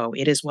CEO.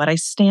 It is what I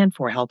stand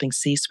for, helping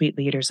C-suite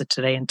leaders of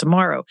today and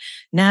tomorrow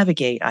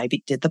navigate.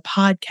 Did the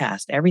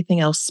podcast. Everything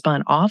else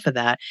spun off of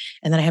that.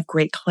 And then I have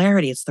great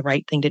clarity. It's the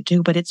right thing to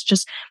do. But it's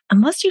just,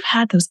 unless you've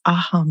had those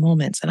aha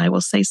moments, and I will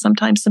say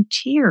sometimes some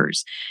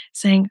tears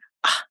saying,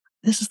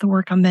 this is the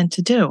work I'm meant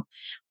to do.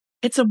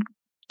 It's a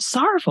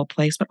sorrowful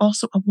place, but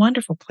also a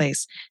wonderful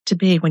place to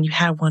be when you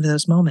have one of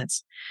those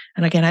moments.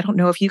 And again, I don't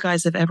know if you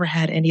guys have ever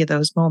had any of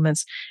those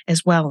moments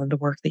as well in the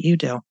work that you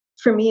do.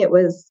 For me, it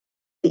was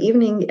the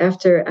evening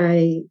after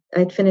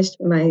I'd finished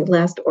my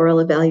last oral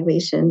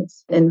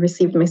evaluations and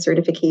received my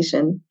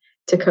certification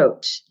to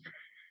coach.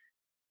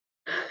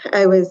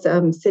 I was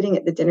sitting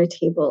at the dinner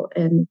table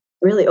and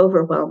really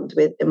overwhelmed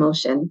with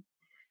emotion,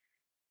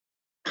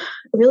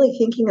 really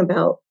thinking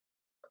about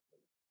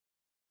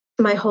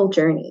my whole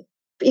journey,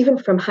 even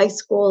from high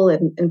school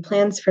and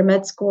plans for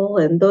med school.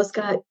 And those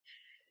got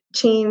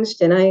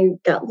changed and I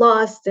got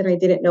lost and I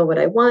didn't know what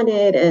I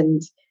wanted.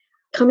 And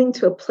coming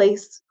to a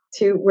place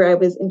to where I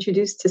was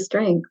introduced to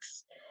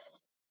strengths,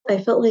 I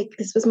felt like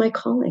this was my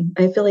calling.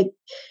 I feel like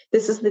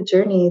this is the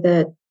journey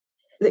that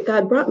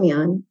God brought me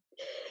on.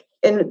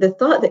 And the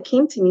thought that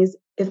came to me is,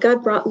 if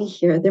God brought me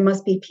here, there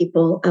must be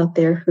people out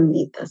there who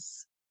need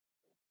this.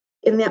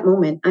 In that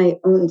moment, I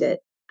owned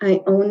it.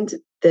 I owned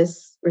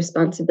this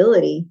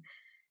responsibility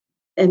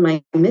and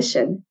my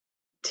mission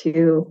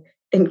to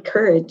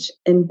encourage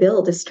and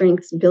build a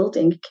strengths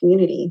building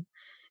community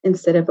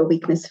instead of a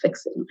weakness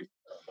fixing one.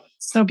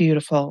 So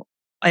beautiful.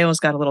 I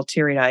almost got a little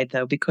teary-eyed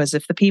though, because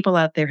if the people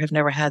out there have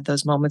never had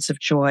those moments of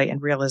joy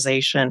and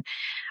realization,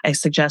 I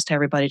suggest to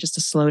everybody just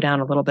to slow down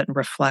a little bit and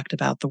reflect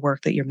about the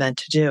work that you're meant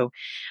to do.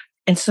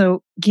 And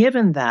so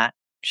given that,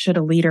 should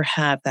a leader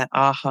have that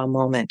aha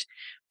moment,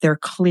 they're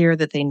clear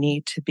that they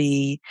need to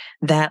be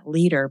that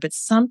leader. But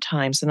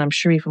sometimes, and I'm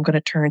sure if I'm going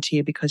to turn to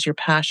you because you're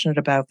passionate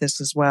about this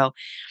as well,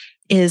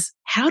 is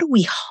how do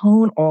we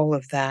hone all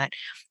of that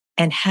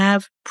and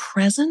have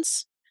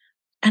presence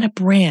and a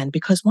brand?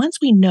 Because once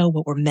we know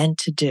what we're meant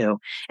to do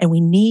and we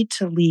need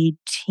to lead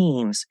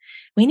teams,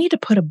 we need to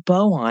put a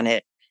bow on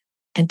it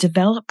and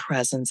develop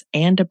presence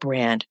and a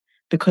brand,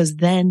 because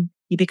then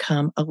you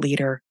become a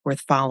leader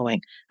worth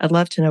following. I'd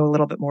love to know a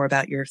little bit more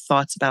about your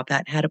thoughts about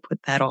that and how to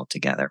put that all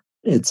together.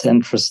 It's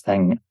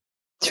interesting.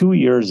 2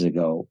 years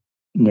ago,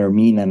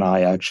 Nermine and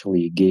I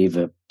actually gave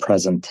a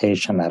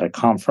presentation at a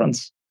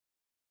conference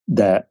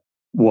that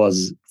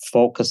was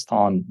focused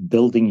on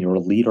building your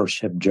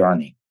leadership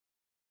journey.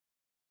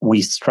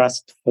 We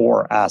stressed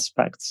 4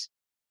 aspects.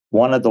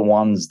 One of the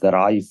ones that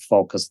I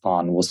focused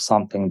on was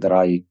something that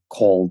I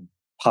called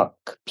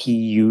PUC,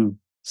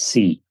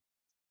 P-U-C.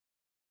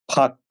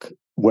 PUC,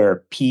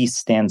 where P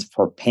stands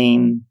for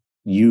pain,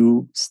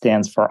 U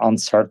stands for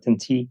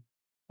uncertainty,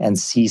 and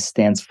C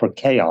stands for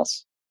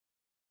chaos.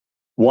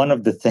 One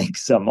of the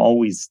things I'm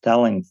always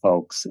telling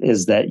folks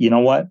is that, you know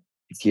what?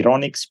 If you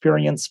don't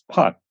experience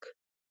PUC,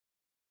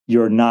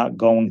 you're not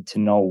going to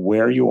know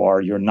where you are.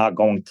 You're not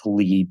going to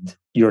lead.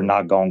 You're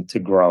not going to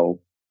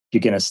grow.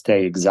 You're going to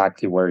stay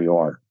exactly where you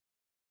are.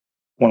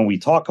 When we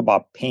talk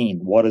about pain,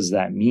 what does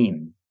that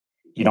mean?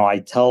 I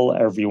tell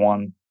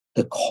everyone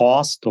the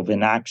cost of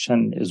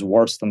inaction is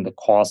worse than the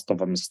cost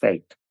of a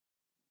mistake.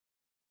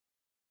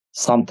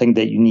 Something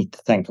that you need to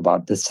think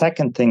about. The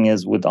second thing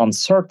is with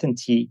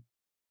uncertainty,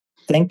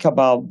 think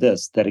about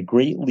this, that a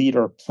great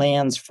leader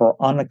plans for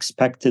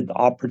unexpected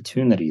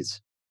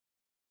opportunities.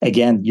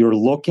 Again, you're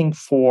looking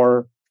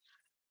for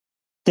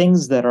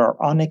things that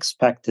are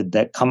unexpected,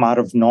 that come out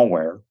of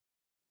nowhere,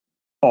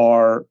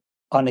 are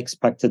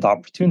unexpected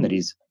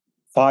opportunities.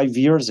 5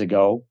 years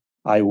ago,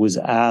 I was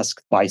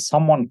asked by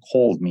someone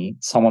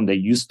someone that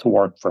used to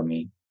work for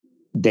me.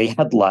 They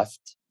had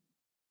left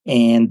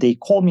and they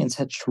called me and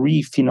said,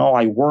 Sherif,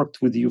 I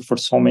worked with you for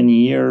so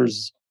many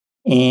years.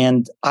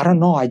 And I don't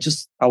know, I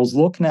was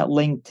looking at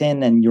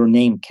LinkedIn and your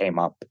name came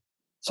up.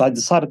 So I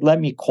decided, let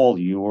me call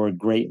you. You're a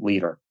great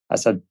leader. I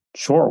said,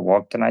 sure,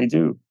 what can I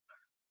do?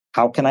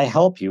 how can I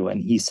help you?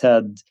 And he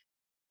said,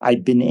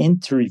 I've been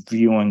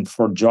interviewing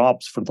for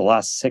jobs for the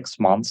last 6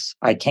 months.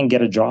 I can't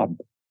get a job.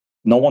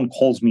 No one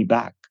calls me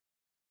back.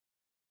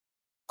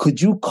 Could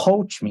you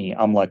coach me?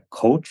 I'm like,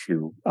 coach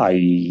you?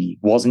 I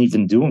wasn't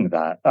even doing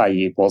that.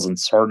 I wasn't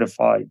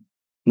certified,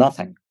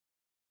 nothing.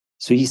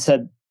 So he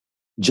said,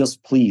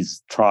 just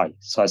please try.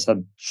 So I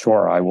said,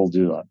 sure, I will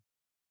do that.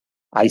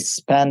 I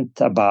spent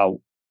about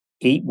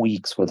 8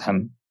 weeks with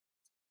him.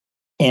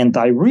 And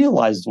I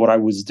realized what I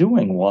was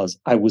doing was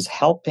I was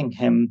helping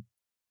him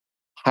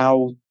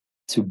how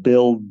to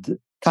build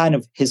kind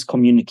of his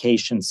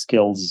communication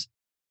skills,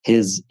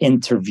 his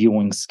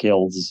interviewing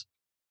skills.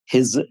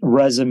 His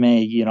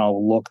resume,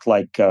 looked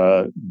like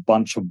a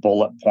bunch of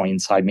bullet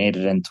points. I made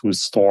it into a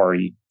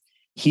story.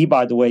 He,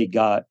 by the way,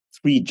 got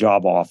 3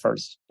 job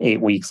offers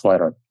 8 weeks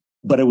later.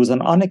 But it was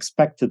an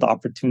unexpected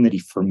opportunity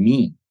for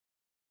me,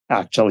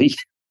 actually,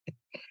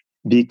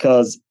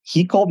 because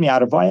he called me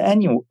out of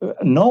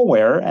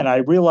nowhere. And I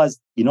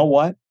realized, you know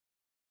what?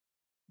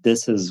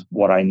 This is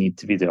what I need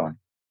to be doing,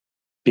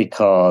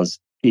 because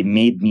it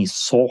made me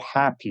so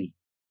happy.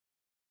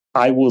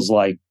 I was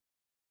like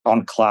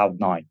on cloud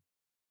 9.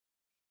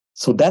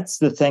 So that's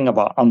the thing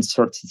about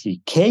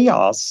uncertainty.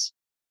 Chaos,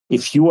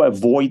 if you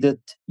avoid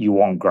it, you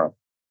won't grow.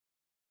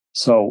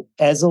 So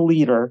as a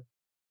leader,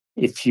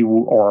 if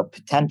you are a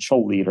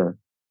potential leader,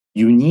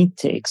 you need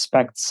to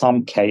expect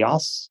some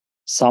chaos,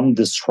 some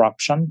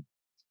disruption.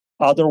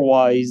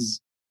 Otherwise,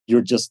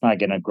 you're just not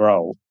going to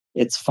grow.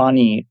 It's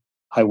funny.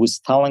 I was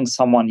telling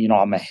someone,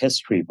 I'm a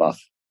history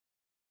buff.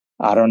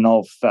 I don't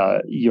know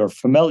if you're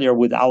familiar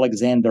with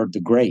Alexander the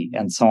Great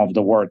and some of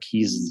the work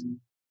he's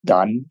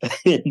done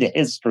in the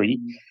history.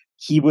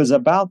 He was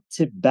about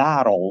to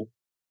battle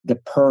the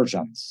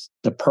Persians.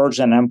 The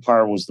Persian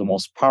Empire was the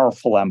most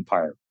powerful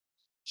empire.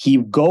 He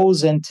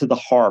goes into the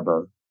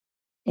harbor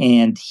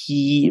and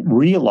he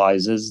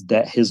realizes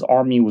that his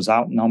army was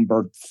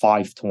outnumbered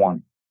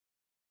 5-1.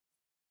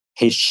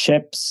 His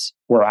ships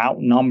were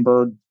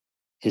outnumbered.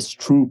 His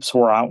troops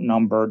were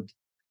outnumbered.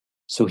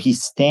 So he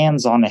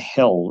stands on a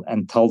hill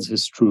and tells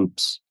his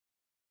troops,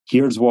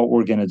 here's what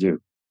we're going to do.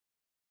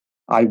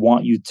 I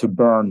want you to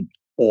burn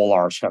all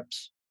our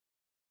ships.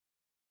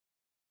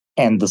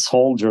 And the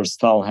soldiers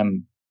tell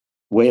him,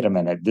 wait a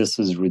minute, this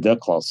is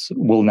ridiculous.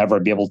 We'll never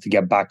be able to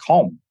get back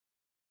home.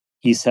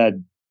 He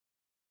said,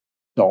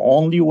 the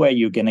only way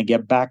you're going to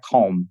get back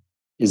home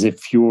is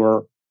if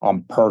you're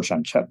on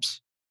Persian ships.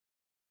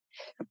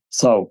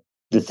 So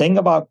the thing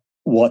about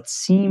what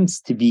seems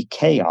to be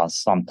chaos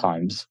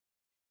sometimes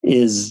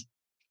is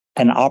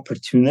an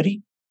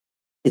opportunity.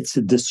 It's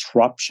a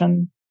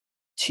disruption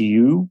to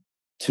you,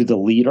 to the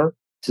leader,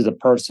 to the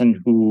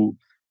person who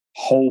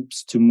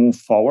hopes to move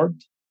forward.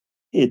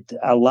 It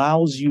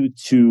allows you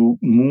to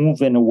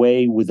move in a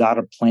way without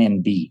a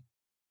plan B.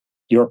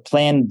 Your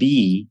plan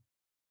B,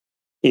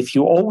 if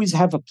you always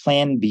have a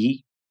plan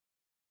B,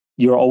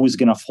 you're always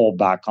going to fall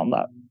back on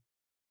that.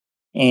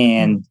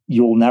 And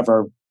you'll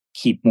never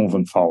keep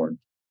moving forward.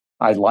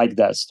 I like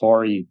that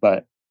story,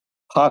 but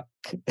Puck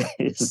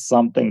is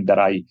something that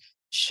I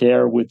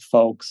share with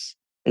folks.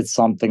 It's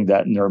something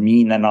that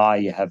Nermine and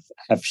I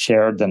have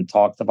shared and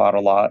talked about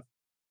a lot.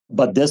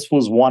 But this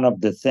was one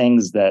of the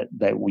things that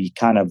we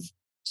kind of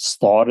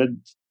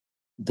started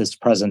this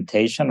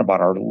presentation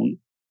about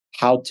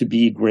how to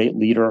be a great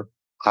leader,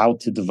 how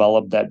to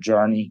develop that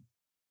journey.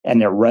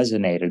 And it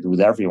resonated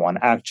with everyone.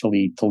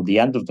 Actually, till the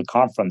end of the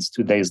conference,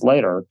 2 days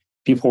later,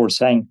 people were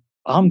saying,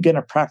 I'm going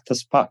to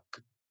practice Puck.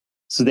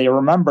 So they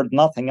remembered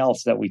nothing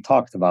else that we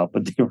talked about,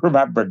 but they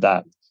remembered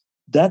that.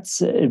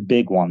 That's a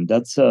big one.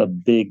 That's a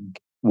big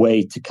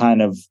way to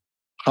kind of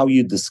how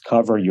you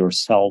discover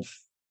yourself.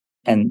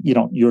 And,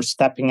 you're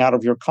stepping out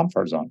of your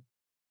comfort zone.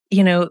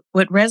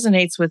 What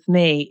resonates with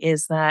me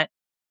is that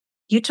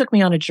you took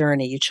me on a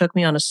journey. You took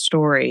me on a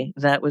story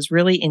that was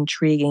really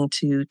intriguing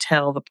to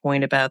tell the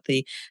point about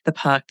the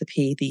puck, the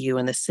P, the U,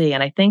 and the C.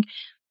 And I think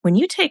when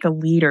you take a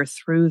leader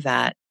through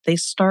that, they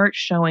start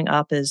showing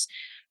up as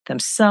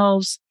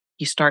themselves.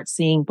 You start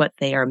seeing what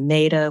they are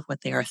made of,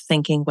 what they are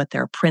thinking, what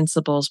their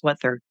principles,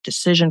 what their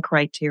decision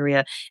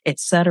criteria,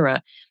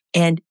 etc.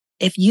 And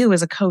if you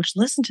as a coach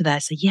listen to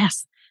that, say,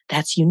 yes,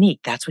 that's unique.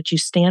 That's what you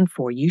stand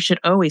for. You should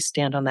always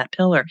stand on that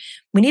pillar.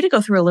 We need to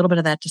go through a little bit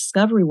of that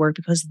discovery work,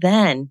 because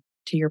then,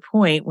 to your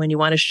point, when you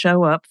want to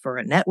show up for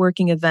a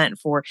networking event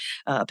for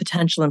a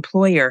potential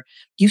employer,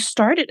 you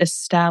started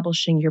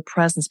establishing your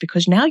presence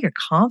because now you're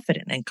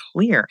confident and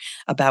clear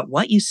about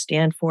what you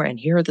stand for, and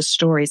here are the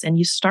stories, and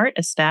you start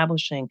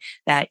establishing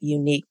that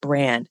unique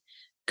brand,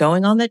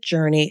 going on that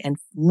journey and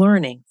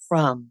learning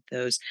from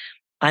those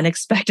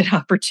unexpected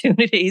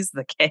opportunities,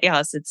 the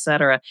chaos,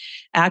 etc.,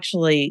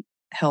 actually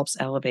helps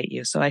elevate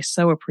you. So I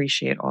so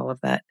appreciate all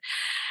of that.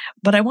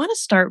 But I want to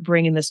start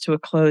bringing this to a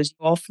close.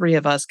 All 3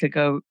 of us could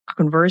go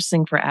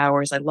conversing for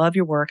hours. I love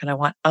your work, and I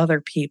want other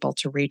people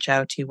to reach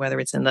out to you, whether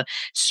it's in the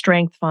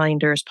Strength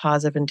Finders,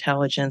 Positive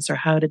Intelligence, or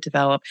how to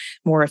develop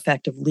more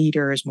effective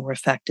leaders, more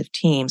effective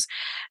teams.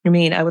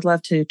 Nermine, I would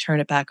love to turn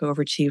it back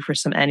over to you for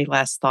any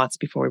last thoughts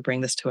before we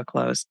bring this to a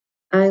close.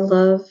 I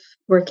love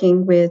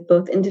working with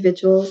both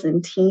individuals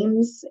and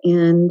teams,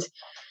 and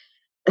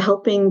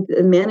helping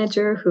the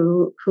manager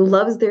who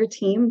loves their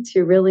team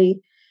to really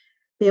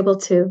be able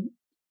to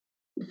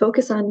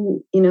focus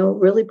on,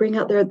 really bring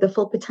out the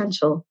full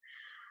potential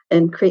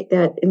and create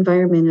that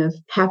environment of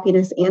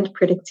happiness and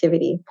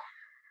productivity.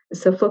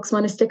 So folks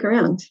want to stick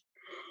around.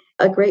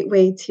 A great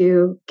way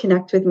to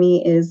connect with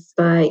me is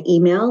by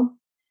email.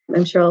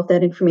 I'm sure all of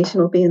that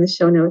information will be in the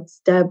show notes.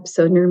 Deb,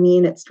 so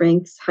Nermine at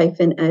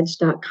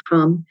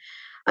strengths-edge.com.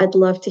 I'd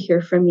love to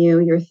hear from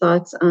you, your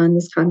thoughts on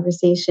this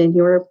conversation,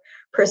 your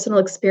personal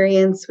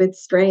experience with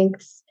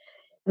strengths,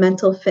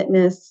 mental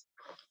fitness.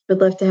 Would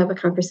love to have a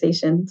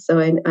conversation. So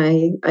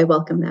I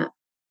welcome that.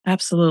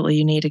 Absolutely.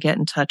 You need to get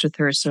in touch with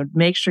her. So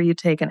make sure you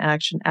take an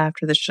action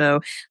after the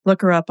show.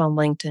 Look her up on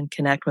LinkedIn,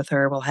 connect with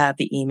her. We'll have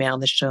the email in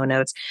the show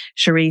notes.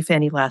 Sherif,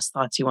 any last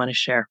thoughts you want to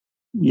share?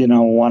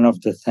 One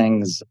of the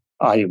things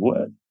I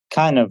would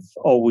kind of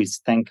always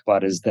think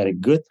about is that a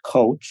good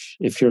coach,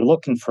 if you're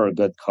looking for a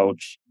good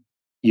coach,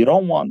 you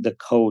don't want the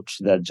coach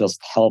that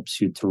just helps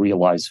you to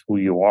realize who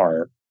you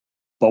are,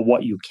 but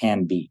what you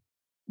can be.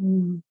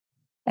 Mm.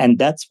 And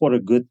that's what a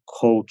good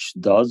coach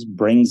does,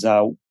 brings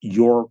out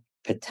your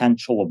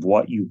potential of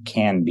what you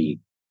can be,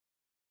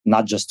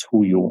 not just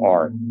who you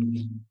are,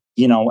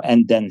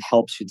 and then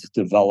helps you to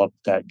develop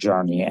that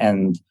journey.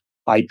 And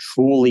I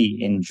truly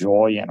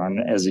enjoy,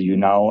 and as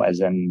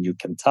you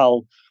can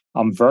tell,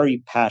 I'm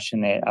very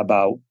passionate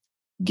about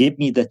give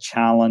me the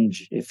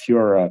challenge. If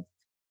you're a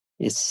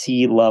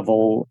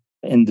C-level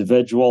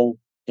individual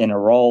in a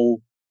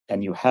role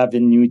and you have a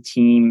new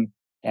team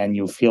and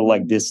you feel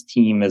like this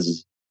team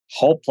is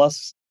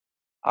hopeless,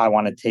 I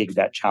want to take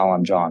that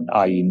challenge on.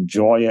 I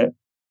enjoy it.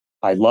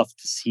 I love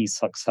to see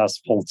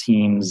successful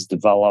teams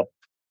develop.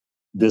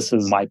 This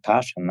is my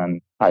passion,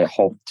 and I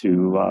hope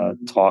to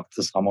talk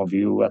to some of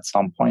you at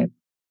some point.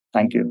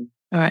 Thank you.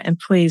 All right. And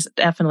please,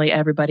 definitely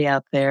everybody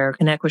out there,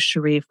 connect with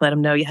Sherif. Let him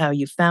know how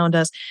you found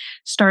us.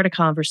 Start a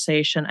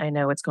conversation. I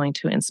know it's going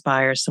to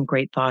inspire some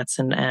great thoughts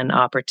and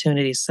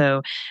opportunities.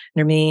 So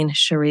Nermine,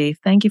 Sherif,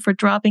 thank you for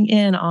dropping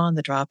in on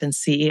the Drop In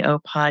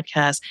CEO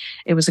podcast.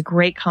 It was a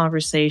great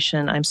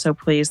conversation. I'm so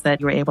pleased that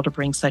you were able to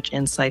bring such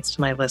insights to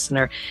my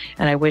listener.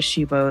 And I wish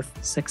you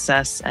both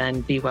success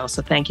and be well.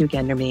 So thank you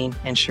again, Nermine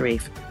and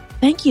Sherif.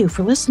 Thank you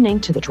for listening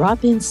to the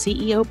Drop In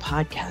CEO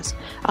podcast.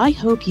 I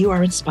hope you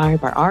are inspired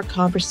by our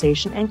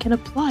conversation and can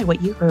apply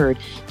what you heard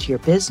to your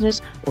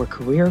business or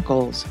career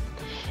goals.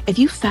 If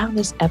you found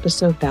this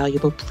episode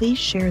valuable, please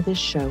share this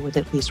show with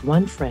at least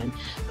one friend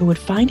who would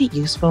find it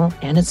useful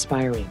and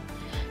inspiring.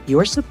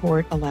 Your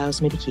support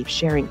allows me to keep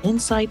sharing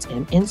insights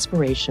and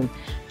inspiration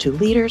to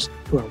leaders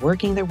who are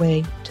working their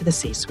way to the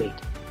C-suite.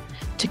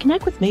 To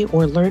connect with me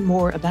or learn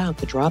more about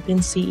the Drop-In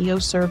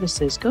CEO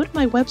services, go to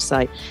my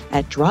website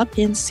at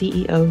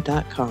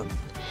dropinceo.com.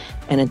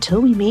 And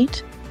until we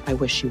meet, I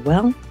wish you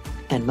well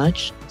and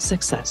much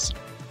success.